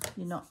that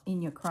you're not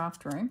in your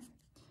craft room.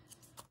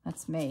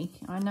 That's me.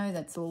 I know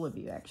that's all of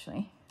you,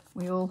 actually.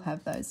 We all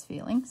have those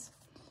feelings.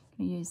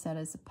 I'm going to use that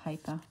as a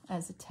paper,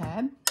 as a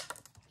tab.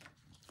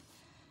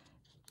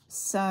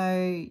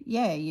 So,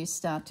 yeah, you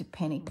start to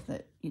panic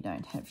that you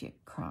don't have your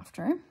craft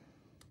room.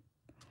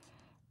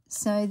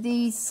 So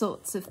these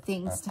sorts of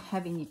things to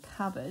have in your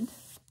cupboard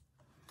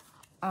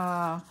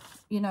are,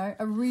 you know,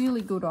 a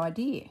really good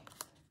idea.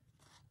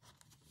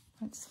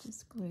 Let's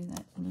just glue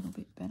that a little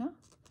bit better.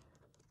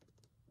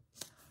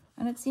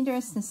 And it's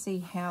interesting to see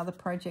how the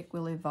project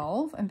will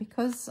evolve. And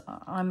because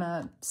I'm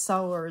a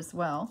sewer as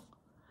well,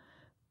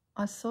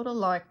 I sort of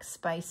like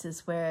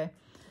spaces where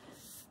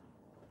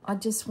I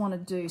just want to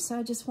do, so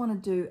I just want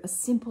to do a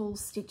simple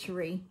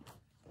stitchery,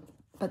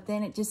 but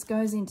then it just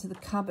goes into the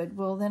cupboard.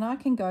 Well, then I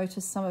can go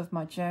to some of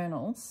my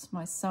journals,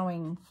 my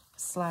sewing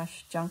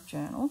 / junk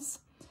journals,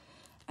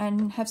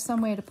 and have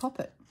somewhere to pop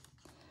it.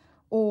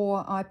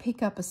 or I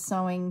pick up a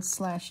sewing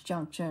 /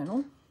 junk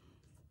journal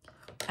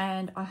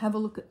and I have a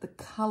look at the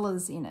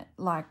colours in it.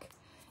 Like,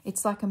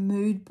 it's like a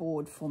mood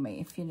board for me.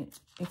 If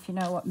you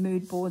know what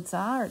mood boards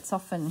are, it's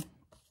often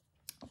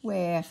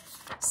where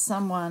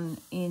someone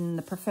in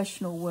the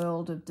professional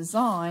world of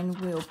design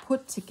will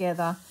put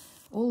together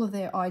all of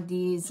their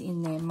ideas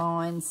in their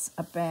minds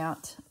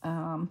about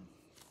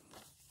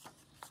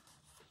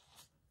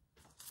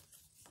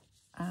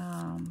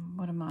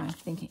what am I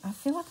thinking? I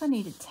feel like I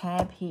need a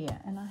tab here,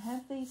 and I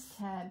have these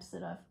tabs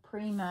that I've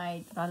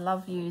pre-made that I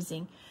love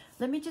using.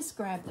 Let me just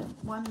grab them.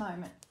 One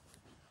moment.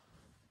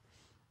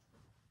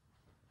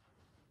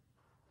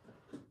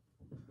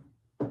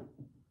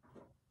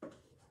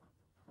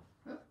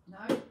 Oh,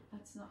 no,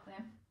 that's not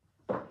them.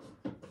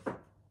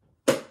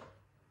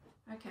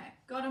 Okay,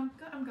 got them.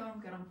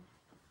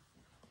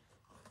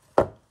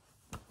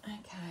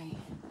 Okay,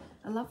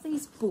 I love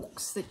these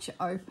books that you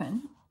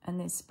open and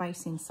there's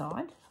space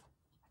inside.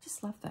 I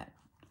just love that.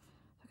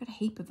 I've got a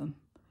heap of them.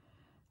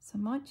 So I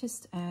might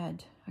just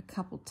add a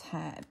couple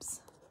tabs.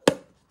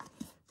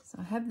 So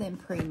I have them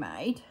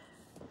pre-made,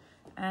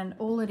 and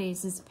all it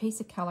is a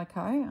piece of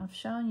calico. I've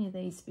shown you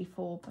these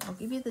before, but I'll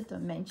give you the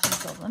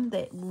dimensions of them.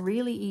 They're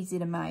really easy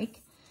to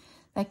make.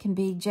 They can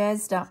be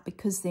jazzed up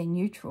because they're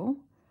neutral.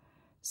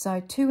 So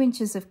 2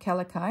 inches of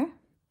calico.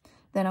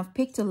 Then I've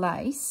picked a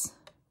lace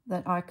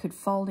that I could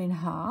fold in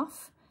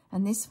half,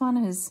 and this one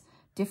is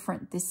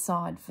different this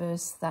side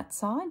versus that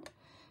side.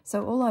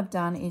 So all I've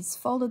done is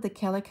folded the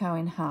calico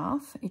in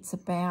half. It's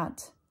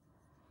about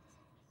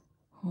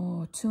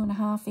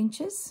 2.5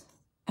 inches,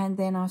 and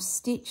then I've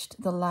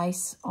stitched the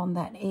lace on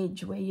that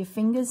edge where your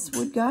fingers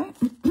would go.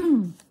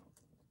 And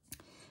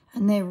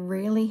they're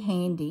really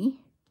handy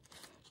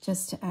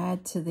just to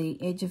add to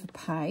the edge of a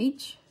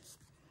page,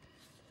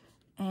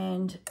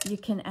 and you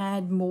can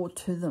add more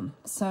to them.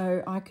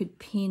 So I could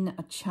pin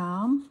a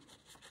charm.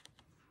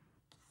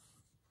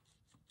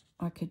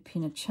 I could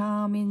pin a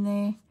charm in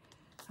there.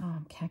 Oh,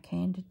 I'm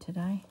cack-handed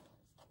today.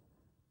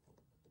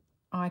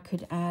 I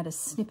could add a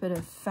snippet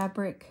of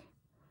fabric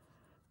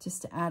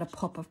just to add a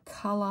pop of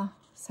colour.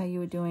 Say you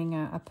were doing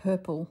a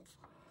purple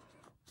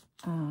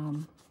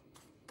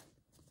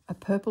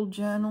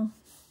journal.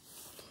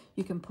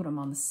 You can put them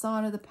on the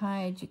side of the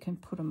page. You can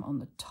put them on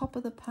the top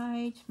of the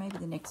page. Maybe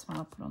the next one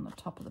I'll put on the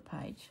top of the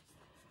page.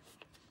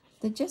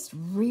 They're just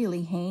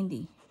really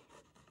handy.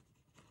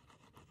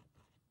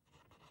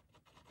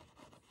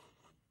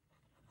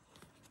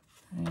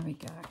 There we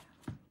go.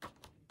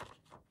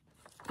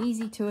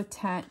 Easy to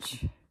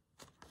attach.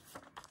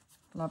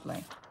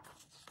 Lovely.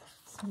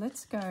 So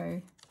let's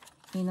go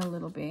in a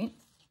little bit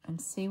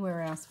and see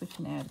where else we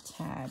can add a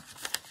tab.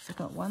 So I've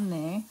got one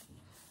there.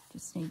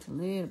 Just needs a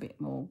little bit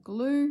more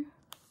glue.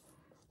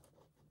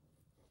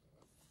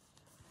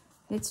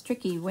 It's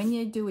tricky when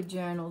you do a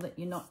journal that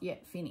you're not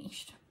yet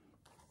finished.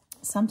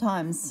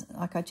 Sometimes,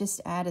 like I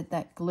just added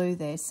that glue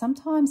there,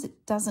 sometimes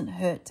it doesn't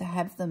hurt to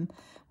have them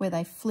where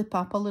they flip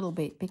up a little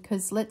bit,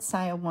 because let's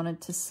say I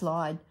wanted to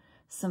slide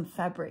some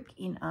fabric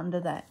in under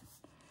that.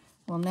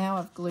 Well, now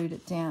I've glued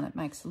it down, it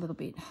makes it a little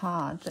bit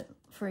hard. But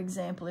for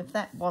example, if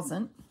that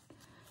wasn't,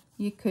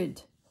 you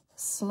could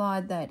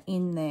slide that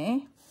in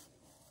there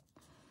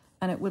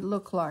and it would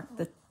look like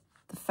the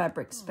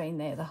fabric's been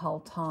there the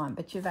whole time,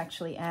 but you've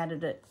actually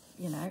added it,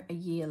 you know, a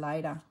year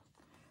later.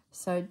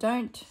 So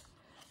don't,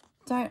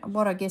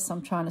 what I guess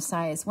I'm trying to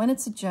say is when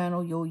it's a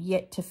journal you're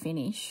yet to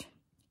finish,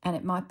 and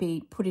it might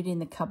be put it in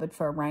the cupboard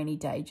for a rainy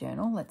day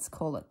journal, let's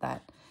call it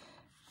that.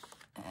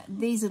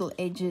 These little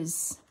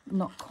edges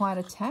not quite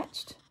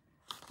attached,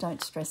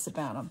 don't stress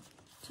about them.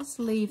 Just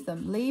leave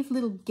them. Leave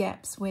little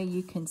gaps where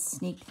you can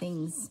sneak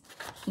things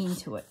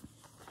into it.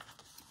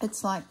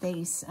 It's like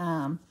these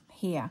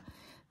here.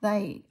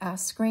 They are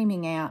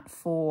screaming out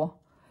for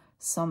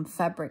some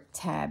fabric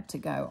tab to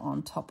go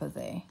on top of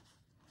there.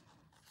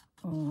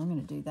 Oh, I'm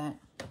going to do that.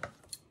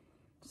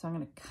 So I'm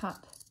going to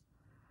cut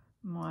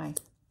my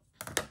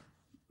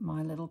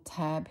little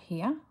tab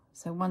here.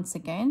 So once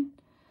again,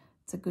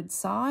 it's a good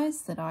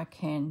size that I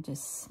can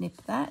just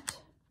snip that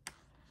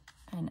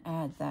and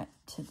add that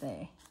to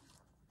there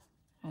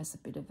as a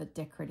bit of a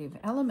decorative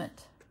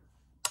element.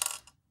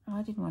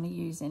 I didn't want to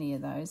use any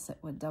of those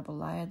that were double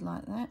layered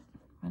like that,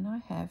 and I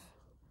have.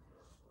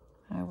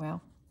 Oh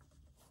well.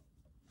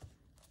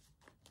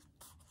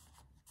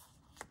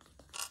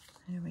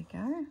 There we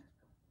go.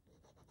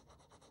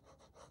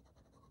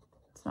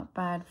 It's not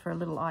bad for a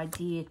little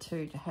idea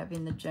too to have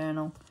in the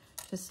journal,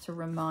 just to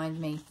remind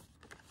me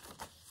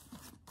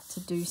to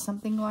do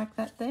something like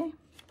that there.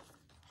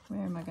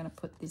 Where am I going to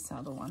put this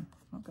other one?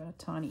 I've got a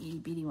tiny itty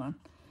bitty one.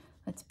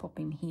 Let's pop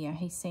him here.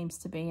 He seems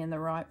to be in the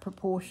right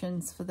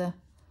proportions for the...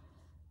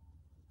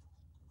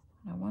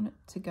 I want it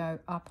to go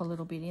up a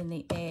little bit in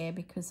the air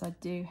because I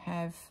do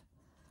have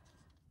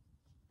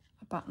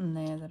a button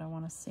there that I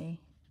want to see.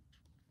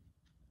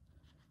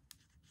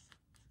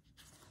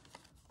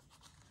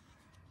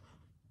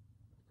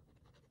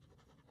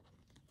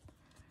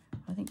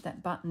 I think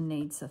that button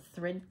needs a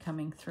thread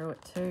coming through it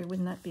too.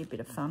 Wouldn't that be a bit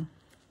of fun?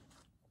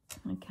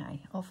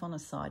 Okay, off on a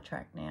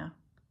sidetrack now.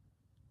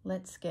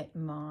 let's get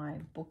my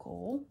book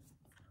awl,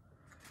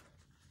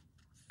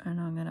 and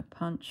I'm going to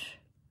punch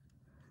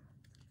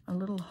a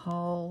little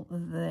hole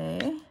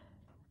there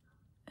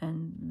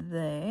and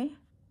there.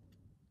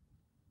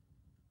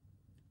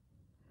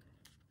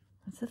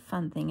 That's the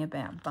fun thing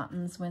about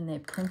buttons. When they're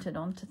printed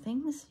onto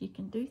things, you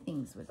can do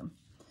things with them.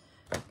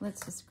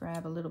 Let's just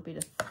grab a little bit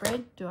of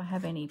thread. Do I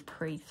have any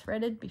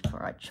pre-threaded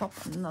before I chop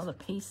another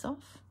piece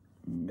off?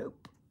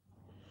 Nope.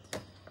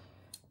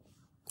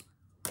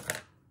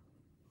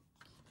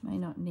 May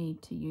not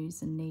need to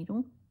use a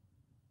needle.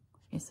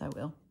 Yes, I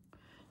will.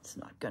 It's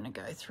not going to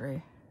go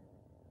through.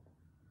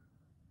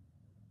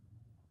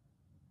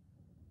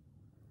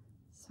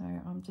 So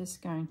I'm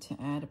just going to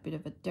add a bit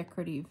of a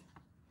decorative,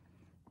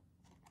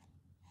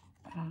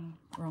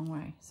 wrong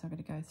way. So I'm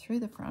going to go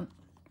through the front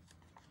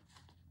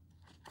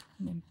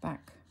and then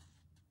back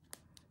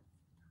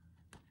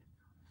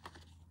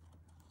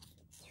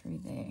through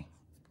there.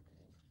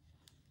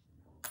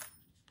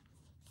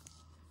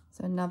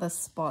 So another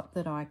spot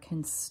that I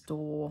can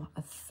store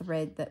a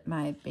thread that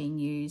may have been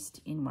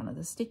used in one of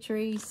the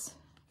stitcheries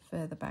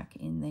further back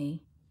in the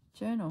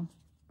journal.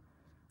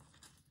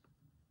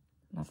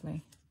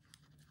 Lovely.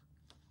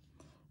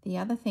 The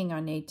other thing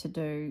I need to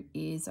do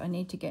is I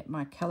need to get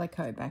my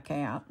calico back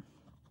out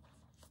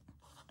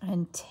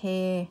and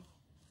tear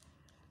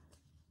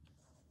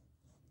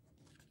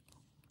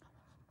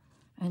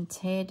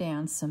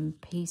down some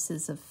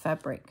pieces of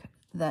fabric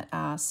that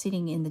are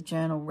sitting in the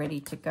journal ready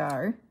to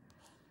go.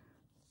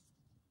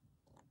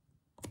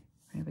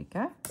 There we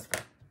go.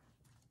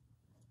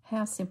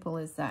 How simple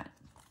is that?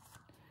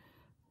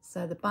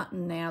 So the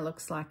button now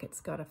looks like it's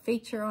got a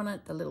feature on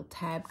it. The little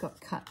tab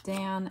got cut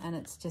down and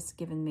it's just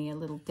given me a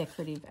little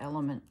decorative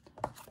element.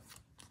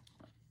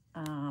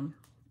 I've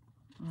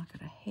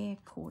got a hair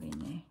caught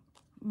in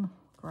there.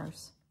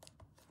 Gross.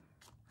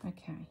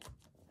 Okay,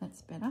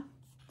 that's better.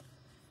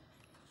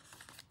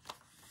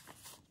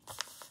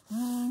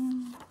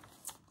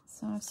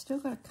 So I've still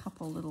got a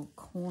couple little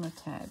corner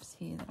tabs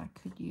here that I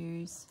could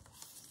use.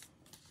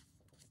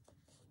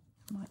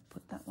 Might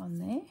put that one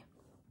there.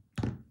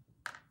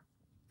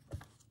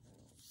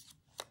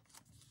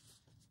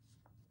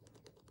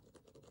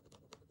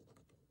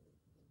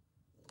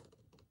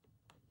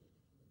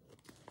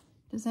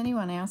 Does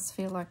anyone else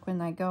feel like when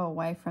they go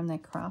away from their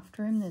craft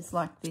room, there's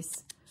like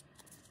this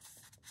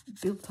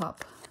built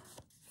up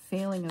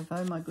feeling of,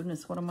 oh my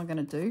goodness, what am I going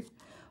to do?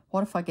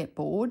 What if I get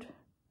bored?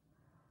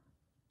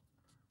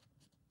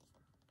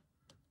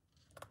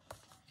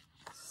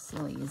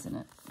 Silly, isn't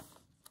it?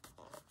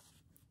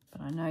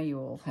 But I know you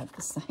all have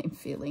the same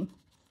feeling.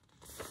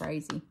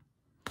 Crazy.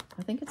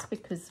 I think it's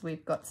because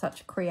we've got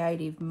such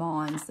creative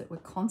minds that we're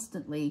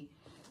constantly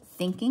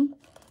thinking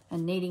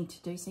and needing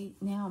to do. See,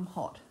 now I'm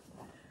hot.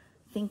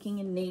 Thinking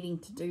and needing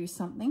to do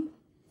something.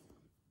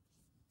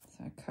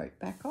 So coat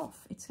back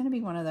off. It's going to be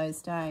one of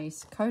those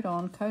days. Coat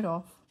on, coat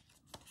off.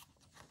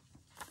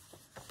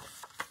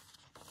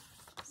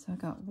 So I've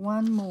got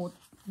one more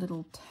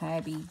little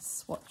tabby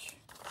swatch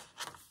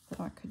that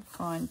I could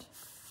find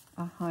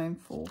a home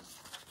for.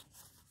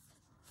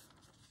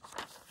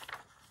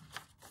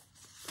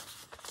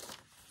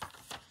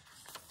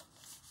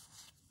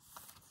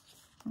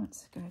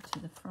 Let's go to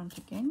the front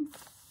again.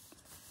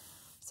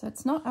 So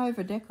it's not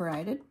over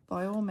decorated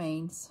by all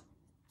means.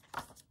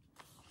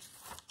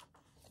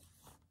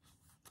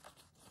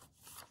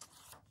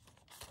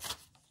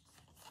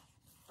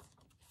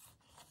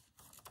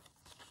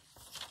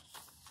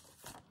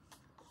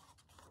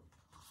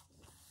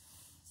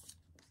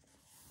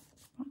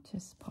 I'll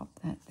just pop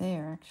that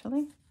there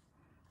actually.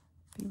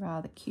 Be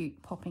rather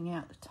cute popping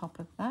out the top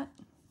of that.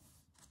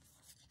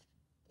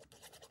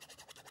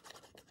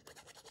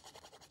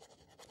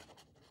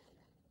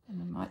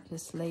 And I might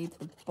just leave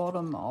the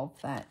bottom of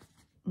that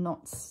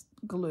not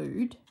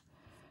glued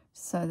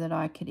so that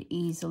I could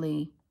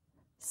easily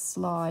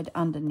slide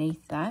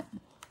underneath that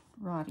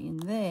right in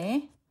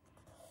there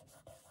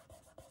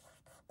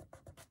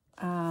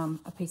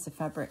a piece of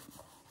fabric,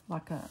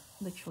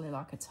 literally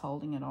like it's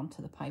holding it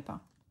onto the paper.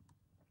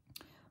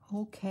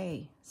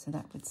 Okay, so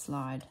that would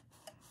slide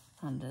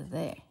under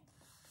there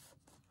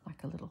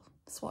like a little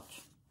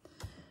swatch.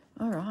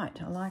 All right,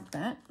 I like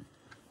that.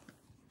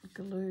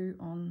 Glue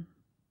on.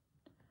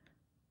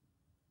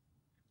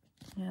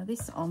 Now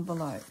this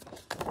envelope,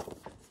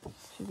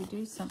 should we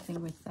do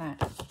something with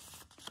that?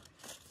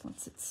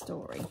 What's its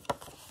story?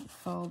 It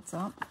folds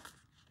up.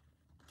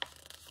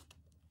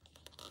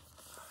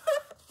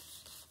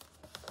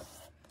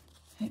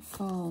 It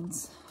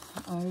folds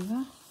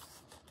over.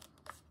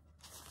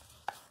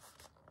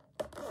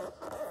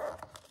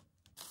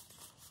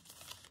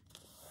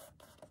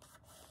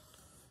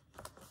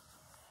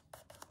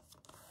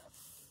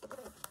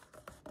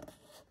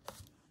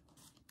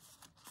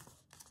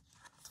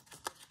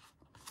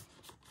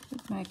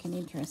 Make an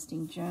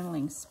interesting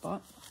journaling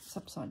spot. It's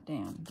upside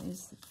down.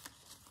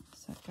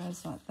 So it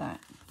goes like that.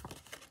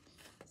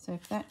 So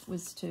if that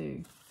was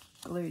to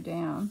glue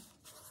down,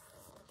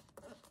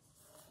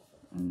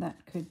 and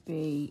that could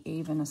be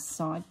even a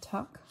side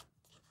tuck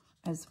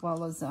as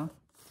well as a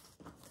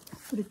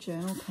Would a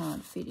journal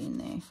card fit in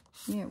there?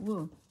 Yeah, it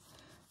will.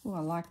 Oh, I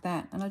like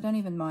that. And I don't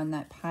even mind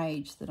that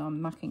page that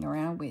I'm mucking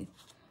around with.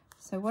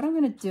 So what I'm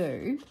going to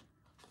do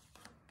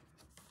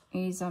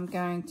is I'm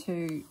going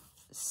to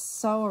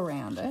sew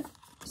around it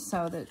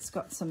so that it's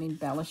got some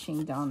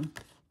embellishing done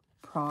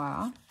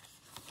prior.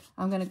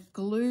 I'm going to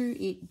glue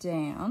it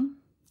down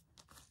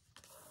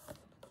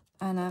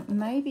and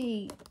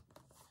maybe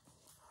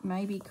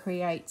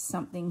create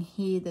something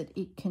here that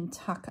it can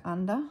tuck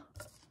under.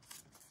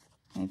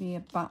 Maybe a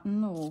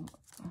button, or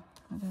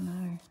I don't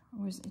know.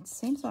 It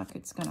seems like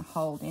it's going to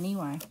hold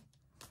anyway.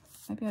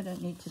 Maybe I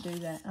don't need to do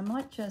that. I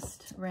might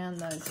just round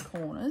those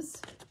corners.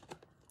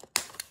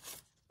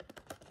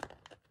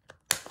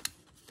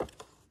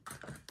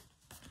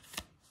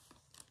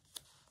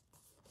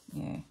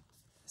 Yeah.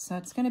 So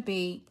it's going to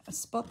be a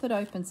spot that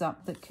opens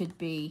up that could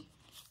be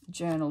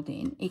journaled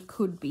in. It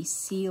could be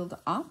sealed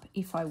up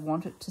if I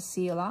want it to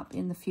seal up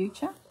in the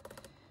future.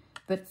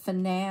 But for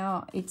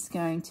now, it's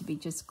going to be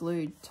just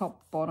glued top,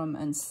 bottom,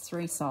 and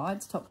 3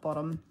 sides, top,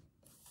 bottom,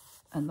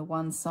 and the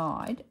one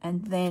side.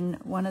 And then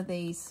one of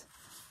these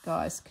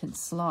guys can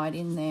slide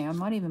in there. I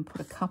might even put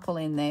a couple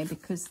in there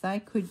because they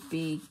could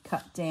be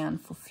cut down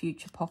for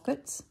future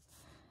pockets.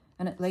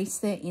 And at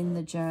least they're in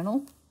the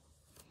journal.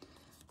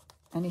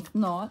 And if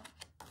not,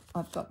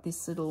 I've got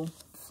this little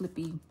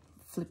flippy,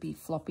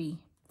 floppy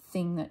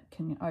thing that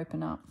can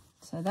open up.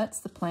 So that's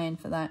the plan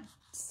for that.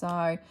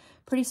 So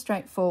pretty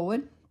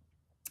straightforward.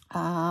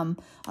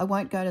 I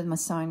won't go to my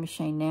sewing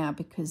machine now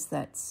because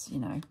that's, you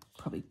know,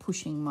 probably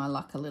pushing my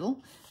luck a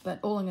little. But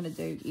all I'm going to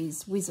do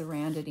is whiz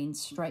around it in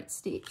straight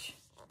stitch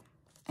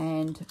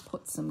and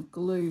put some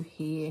glue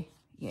here.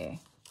 Yeah,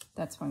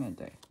 that's what I'm going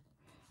to do.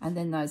 And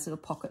then those little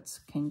pockets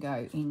can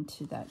go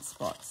into that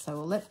spot. So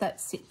we'll let that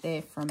sit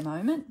there for a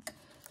moment.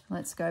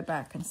 Let's go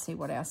back and see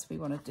what else we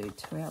want to do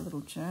to our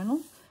little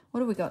journal. What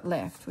have we got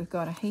left? We've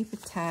got a heap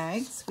of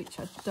tags, which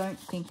I don't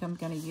think I'm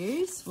going to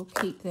use. We'll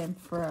keep them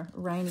for a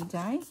rainy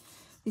day.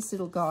 This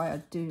little guy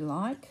I do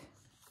like.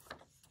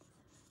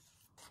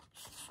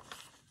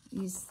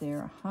 Is there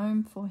a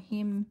home for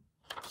him?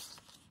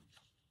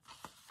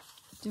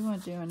 Do I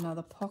do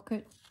another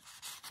pocket?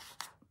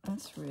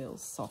 That's real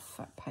soft,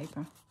 fat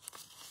paper.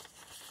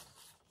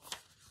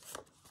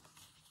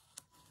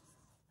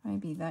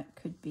 Maybe that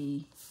could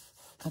be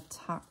a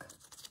tuck.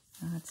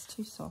 No, it's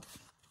too soft.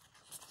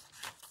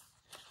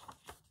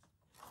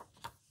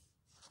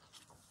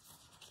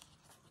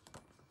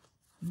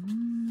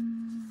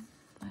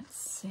 Let's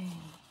see.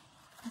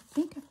 I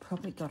think I've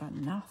probably got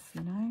enough,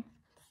 you know.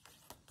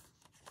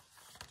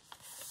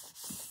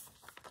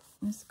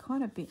 There's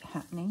quite a bit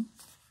happening.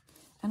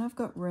 And I've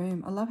got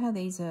room. I love how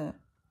these are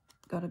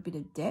got a bit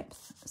of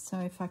depth. So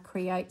if I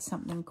create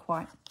something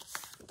quite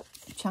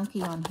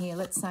chunky on here,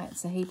 let's say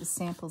it's a heap of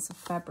samples of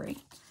fabric,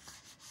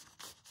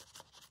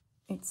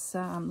 it's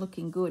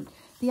looking good.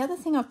 The other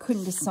thing I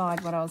couldn't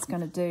decide what I was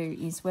going to do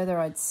is whether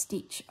I'd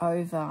stitch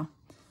over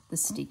the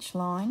stitch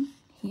line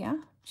here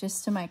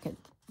just to make it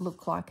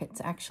look like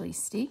it's actually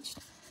stitched,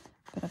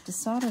 but I've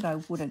decided I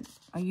wouldn't.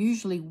 I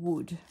usually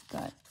would,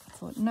 but I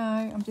thought no,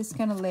 I'm just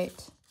going to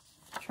let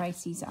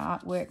Tracy's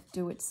artwork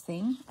do its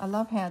thing. I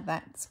love how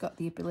that's got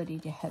the ability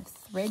to have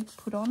thread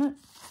put on it.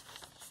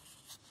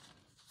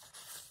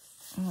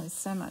 Oh, there's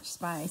so much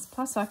space.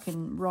 Plus I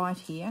can write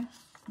here.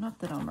 Not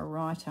that I'm a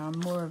writer, I'm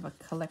more of a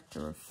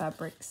collector of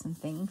fabrics and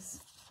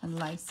things and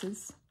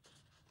laces.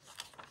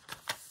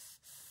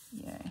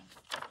 Yeah.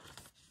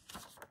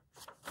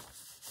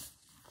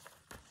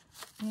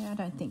 Yeah, I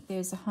don't think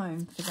there's a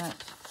home for that.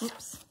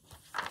 Oops.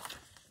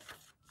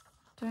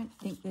 Don't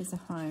think there's a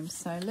home.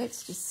 So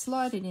let's just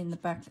slide it in the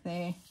back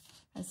there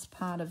as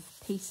part of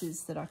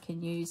pieces that I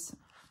can use.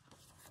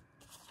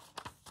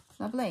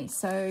 Lovely.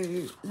 So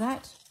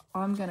that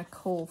I'm going to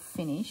call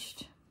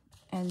finished.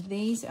 And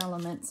these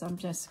elements I'm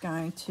just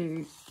going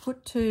to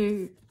put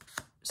to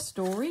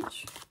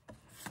storage.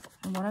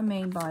 And what I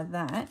mean by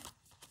that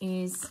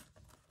is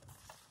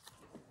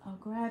I'll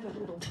grab a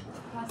little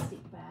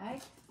plastic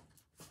bag.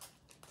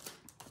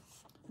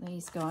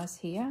 These guys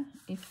here,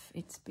 if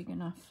it's big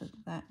enough for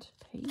that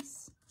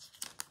piece.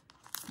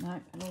 No,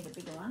 I need a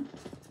bigger one.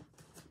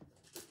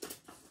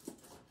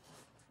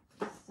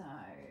 So,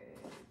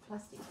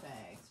 plastic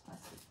bags.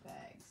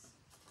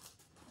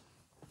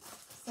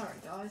 Sorry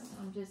guys,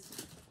 I'm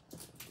just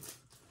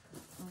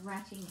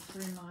ratting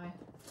through my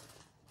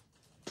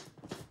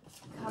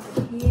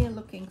cupboard here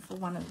looking for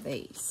one of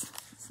these.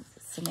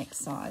 It's the next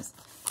size.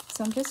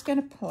 So I'm just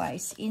going to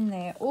place in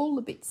there all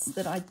the bits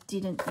that I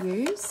didn't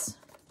use.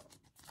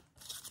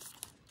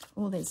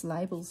 Oh, there's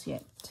labels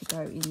yet to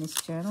go in this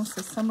journal.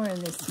 So somewhere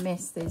in this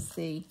mess, there's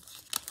the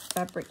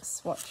fabric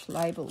swatch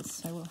labels.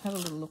 So we'll have a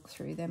little look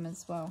through them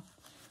as well.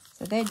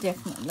 So they're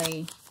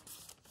definitely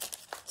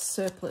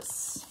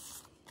surplus.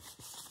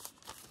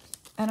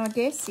 And I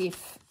guess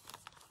if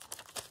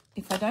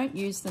I don't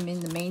use them in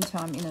the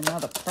meantime in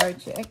another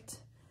project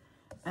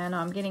and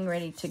I'm getting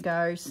ready to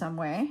go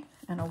somewhere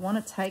and I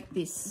want to take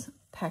this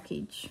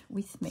package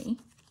with me,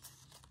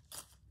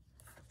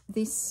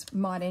 this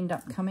might end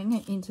up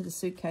coming into the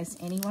suitcase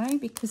anyway,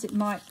 because it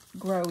might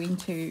grow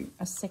into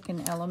a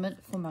second element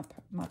for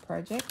my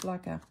project,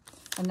 like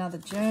another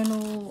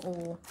journal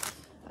or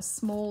a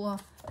smaller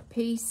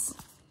piece.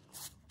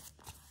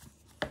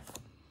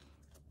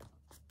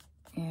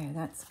 Yeah,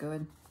 that's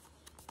good.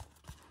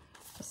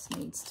 Just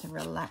needs to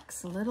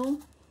relax a little,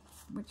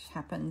 which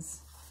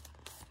happens.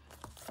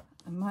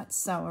 I might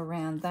sew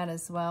around that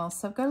as well.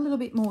 So I've got a little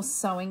bit more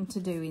sewing to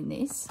do in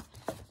this.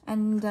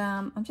 And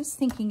I'm just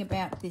thinking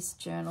about this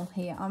journal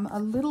here. I'm a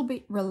little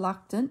bit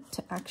reluctant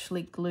to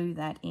actually glue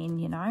that in,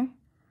 you know,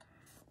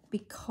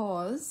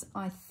 because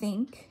I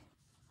think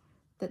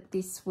that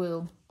this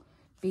will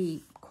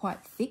be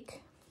quite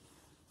thick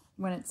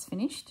when it's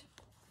finished.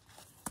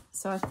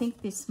 So I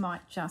think this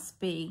might just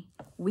be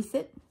with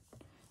it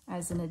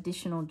as an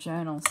additional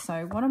journal.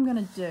 So what I'm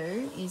going to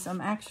do is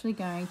I'm actually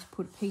going to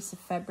put a piece of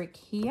fabric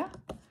here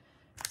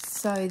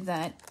so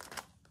that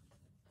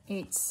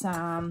it's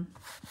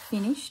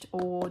finished.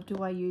 Or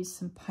do I use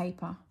some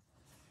paper?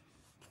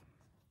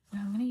 No,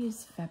 I'm going to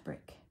use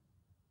fabric.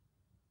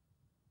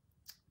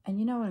 And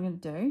you know what I'm going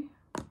to do?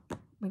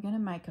 We're going to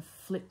make a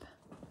flip.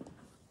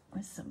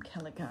 Where's some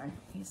calico?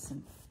 Here's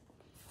some.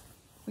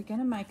 We're going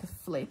to make a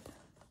flip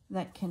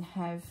that can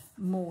have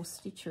more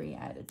stitchery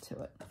added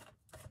to it.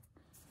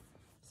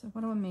 So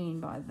what do I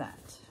mean by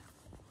that?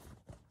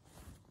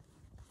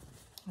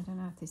 I don't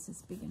know if this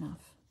is big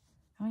enough.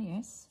 Oh,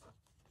 yes.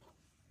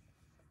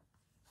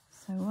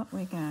 So what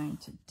we're going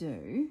to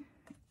do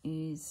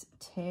is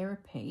tear a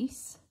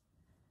piece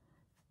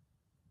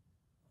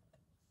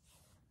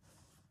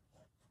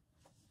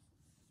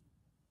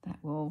that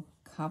will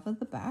cover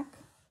the back,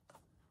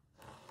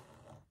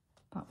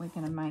 but we're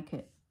going to make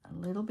it a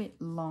little bit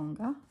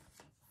longer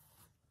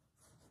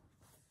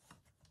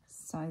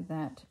so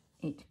that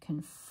it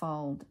can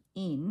fold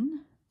in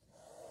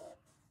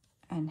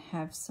and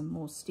have some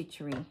more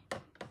stitchery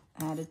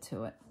added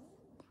to it.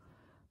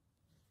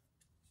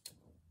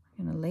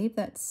 I'm going to leave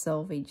that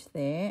selvage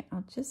there.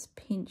 I'll just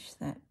pinch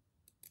that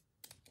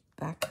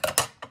back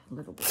a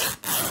little bit.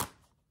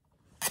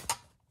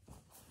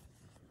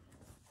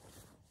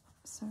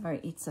 So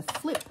it's a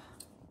flip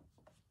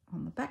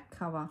on the back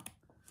cover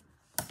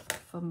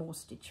for more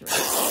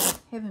stitchery.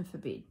 Heaven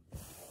forbid.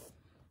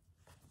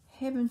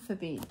 Heaven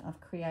forbid I've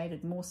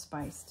created more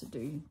space to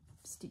do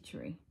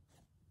stitchery.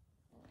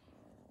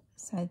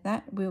 So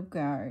that will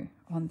go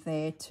on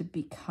there to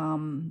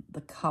become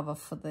the cover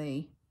for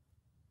the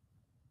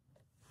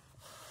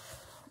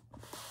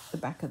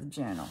back of the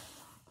journal.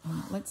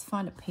 Let's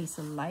find a piece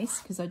of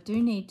lace, because I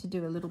do need to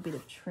do a little bit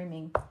of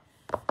trimming.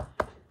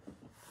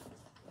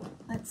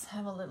 Let's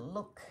have a little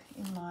look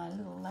in my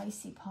little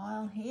lacy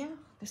pile here.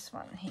 This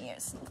one here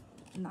is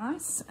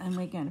nice, and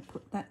we're going to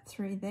put that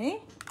through there.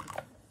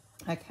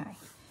 Okay,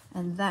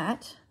 and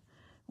that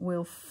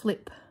will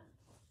flip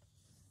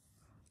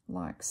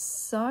like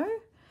so.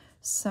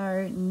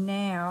 So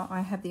now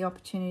I have the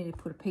opportunity to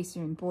put a piece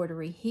of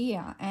embroidery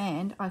here,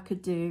 and I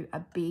could do a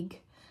big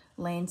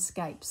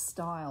landscape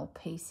style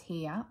piece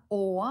here,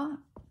 or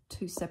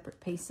two separate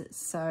pieces.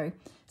 So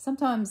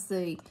sometimes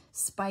the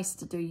space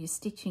to do your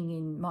stitching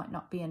in might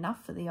not be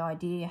enough for the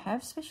idea you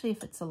have, especially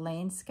if it's a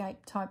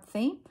landscape type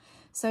theme.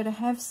 So to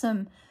have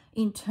some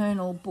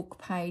internal book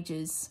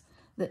pages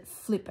that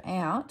flip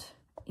out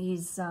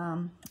is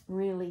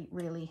really,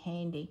 really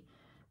handy.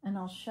 And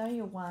I'll show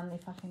you one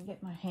if I can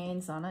get my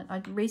hands on it.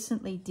 I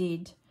recently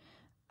did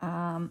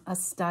a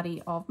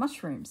study of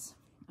mushrooms.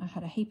 I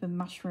had a heap of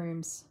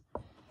mushrooms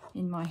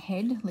in my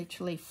head,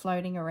 literally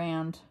floating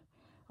around,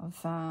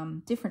 of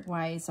different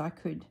ways I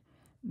could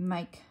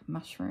make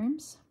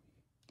mushrooms.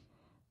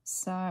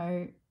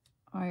 So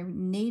I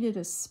needed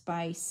a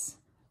space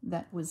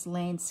that was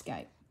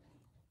landscape,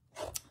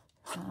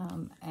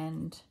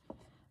 and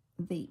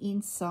the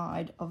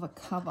inside of a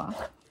cover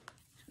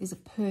is a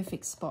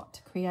perfect spot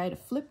to create a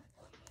flip.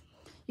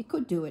 You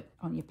could do it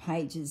on your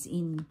pages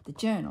in the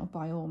journal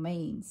by all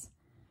means,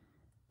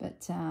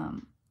 but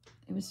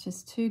it was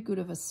just too good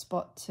of a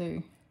spot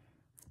to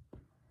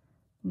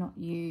not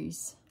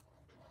use.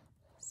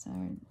 So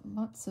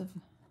lots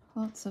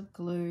of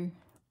glue,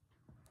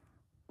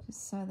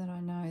 just so that I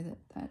know that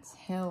that's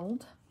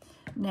held.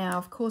 Now,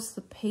 of course,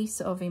 the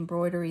piece of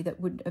embroidery that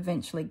would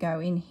eventually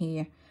go in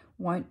here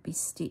won't be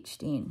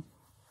stitched in,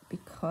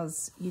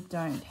 because you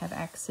don't have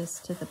access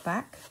to the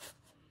back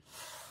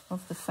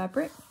of the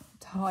fabric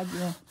to hide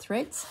your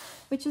threads,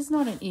 which is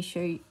not an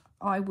issue.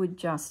 I would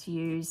just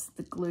use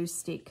the glue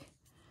stick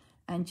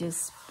and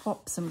just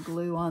pop some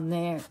glue on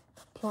there,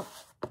 plop,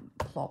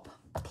 plop,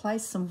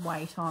 place some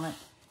weight on it,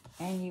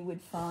 and you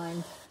would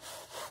find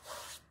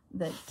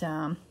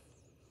that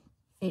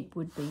it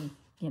would be,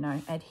 you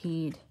know,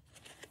 adhered.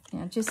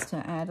 Now, just to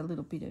add a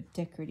little bit of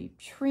decorative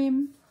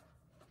trim,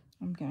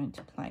 I'm going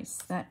to place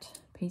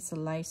that piece of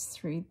lace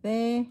through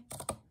there,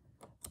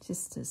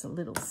 just as a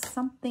little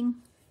something.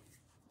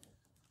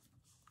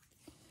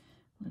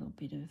 A little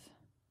bit of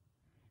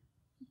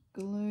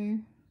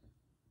glue.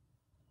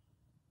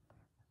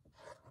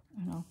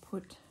 And I'll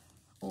put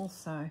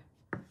also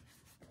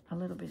a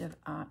little bit of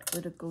art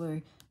glitter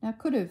glue. Now I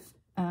could have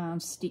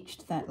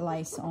stitched that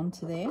lace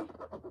onto there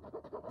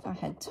if I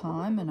had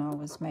time and I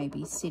was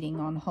maybe sitting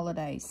on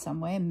holidays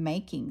somewhere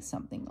making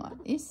something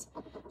like this.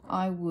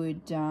 I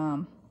would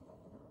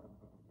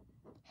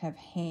have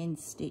hand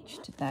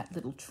stitched that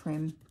little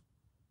trim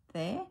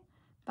there,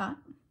 but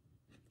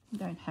you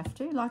don't have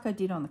to, like I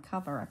did on the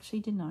cover actually,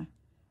 didn't I?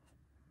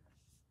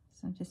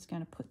 So I'm just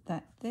going to put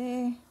that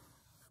there.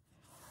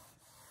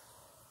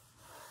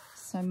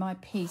 So my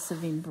piece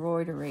of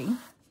embroidery,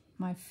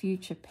 my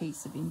future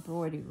piece of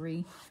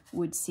embroidery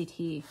would sit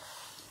here.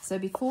 So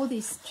before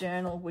this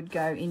journal would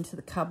go into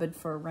the cupboard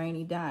for a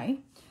rainy day,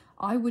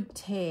 I would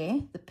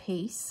tear the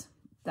piece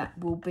that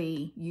will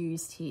be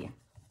used here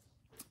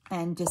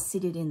and just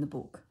sit it in the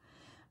book.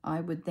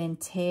 I would then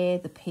tear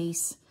the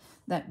piece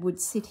that would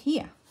sit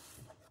here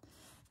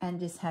and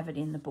just have it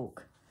in the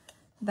book.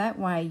 That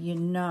way you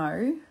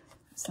know,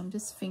 so I'm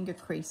just finger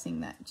creasing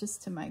that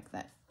just to make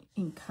that,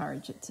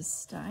 encourage it to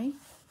stay.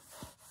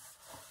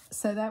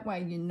 So that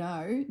way you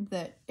know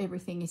that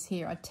everything is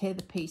here. I tear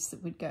the piece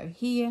that would go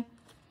here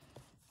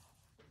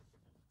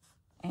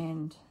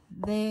and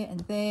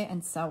there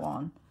and so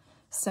on.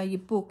 So your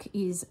book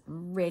is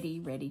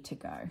ready to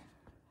go.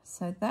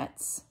 So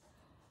that's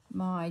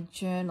my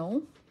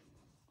journal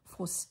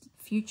for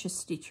future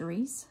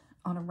stitcheries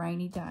on a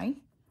rainy day.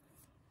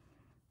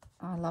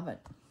 I love it.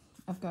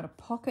 I've got a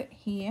pocket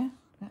here.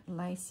 That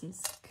lace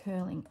is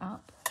curling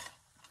up.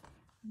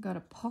 I've got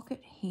a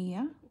pocket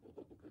here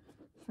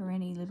for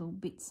any little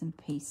bits and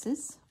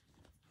pieces.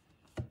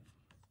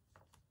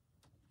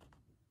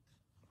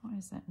 Why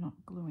is that not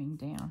gluing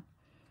down?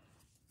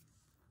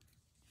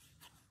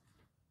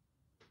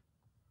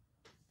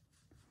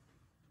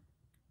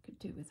 Could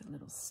do with a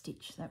little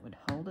stitch, that would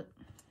hold it.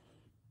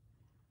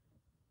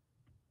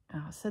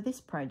 Oh, so this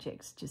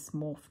project's just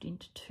morphed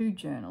into 2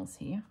 journals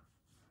here.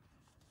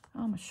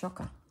 Oh, I'm a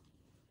shocker.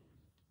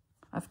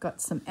 I've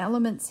got some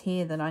elements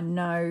here that I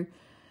know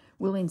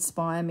will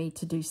inspire me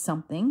to do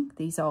something,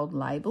 these old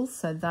labels,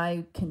 so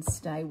they can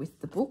stay with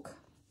the book.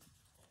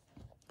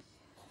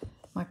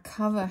 My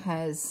cover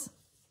has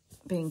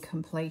been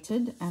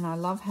completed and I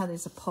love how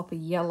there's a pop of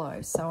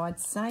yellow. So I'd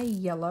say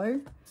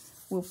yellow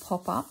will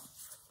pop up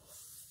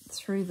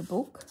through the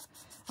book.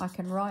 I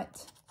can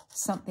write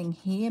something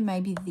here,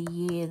 maybe the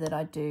year that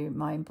I do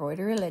my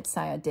embroidery. Let's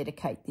say I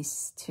dedicate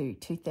this to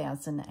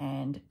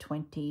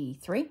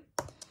 2023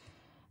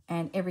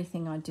 and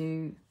everything I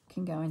do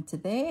can go into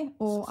there,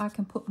 or I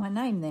can put my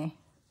name there.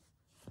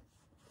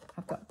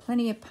 I've got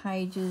plenty of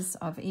pages.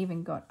 I've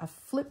even got a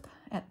flip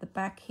at the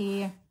back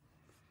here.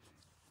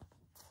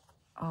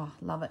 Oh,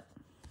 love it.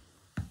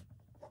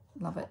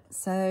 Love it.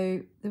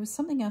 So there was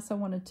something else I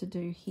wanted to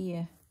do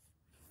here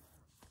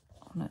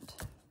on it.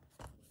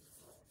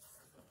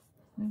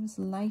 There was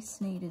lace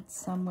needed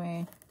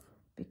somewhere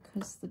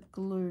because the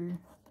glue,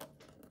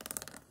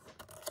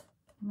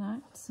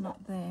 no, it's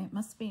not there. It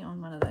must be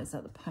on one of those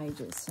other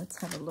pages. Let's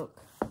have a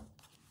look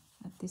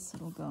at this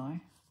little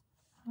guy.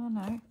 Oh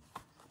no.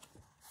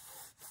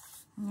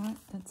 No,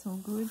 that's all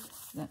good.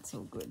 That's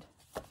all good.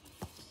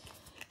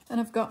 And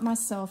I've got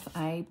myself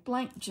a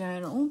blank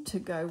journal to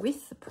go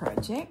with the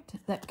project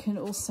that can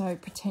also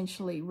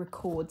potentially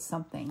record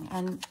something.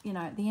 And, you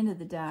know, at the end of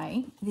the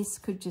day, this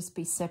could just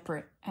be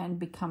separate and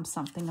become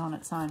something on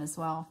its own as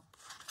well.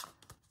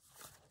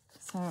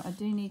 So I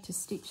do need to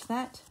stitch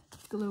that,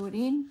 glue it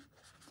in.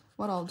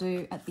 What I'll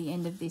do at the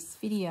end of this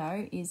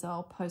video is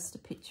I'll post a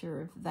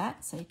picture of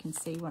that so you can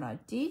see what I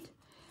did.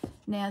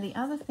 Now, the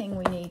other thing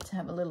we need to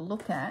have a little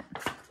look at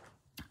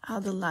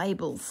are the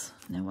labels.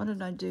 Now, what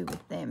did I do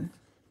with them?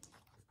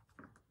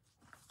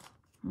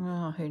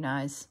 Oh, who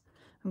knows?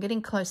 I'm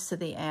getting close to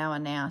the hour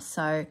now.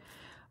 So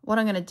what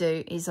I'm going to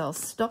do is I'll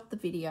stop the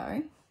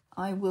video.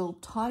 I will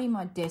tidy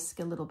my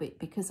desk a little bit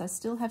because I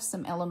still have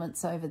some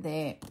elements over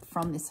there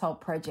from this whole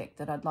project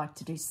that I'd like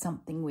to do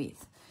something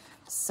with.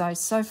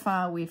 So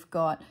far we've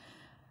got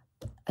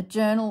a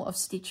journal of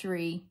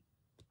stitchery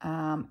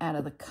out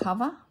of the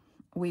cover.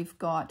 We've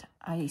got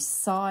a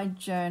side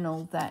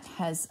journal that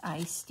has a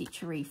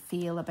stitchery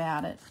feel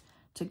about it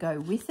to go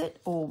with it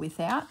or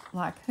without,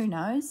 like who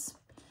knows,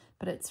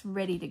 but it's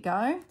ready to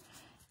go.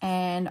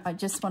 And I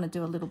just want to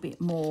do a little bit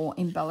more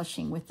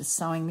embellishing with the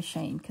sewing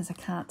machine because I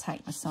can't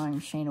take my sewing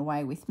machine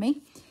away with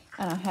me.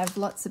 And I have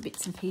lots of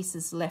bits and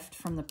pieces left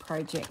from the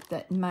project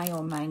that may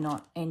or may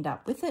not end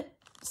up with it.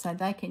 So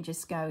they can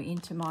just go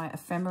into my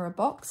ephemera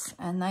box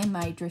and they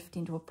may drift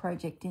into a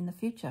project in the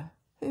future.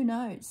 Who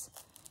knows?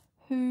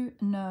 Who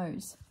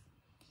knows?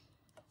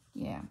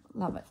 Yeah,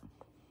 love it.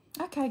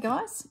 Okay,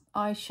 guys,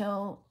 I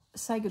shall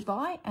say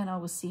goodbye and I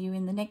will see you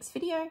in the next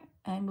video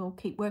and we'll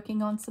keep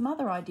working on some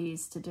other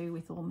ideas to do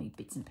with all my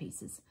bits and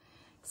pieces.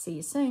 See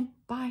you soon.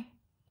 Bye.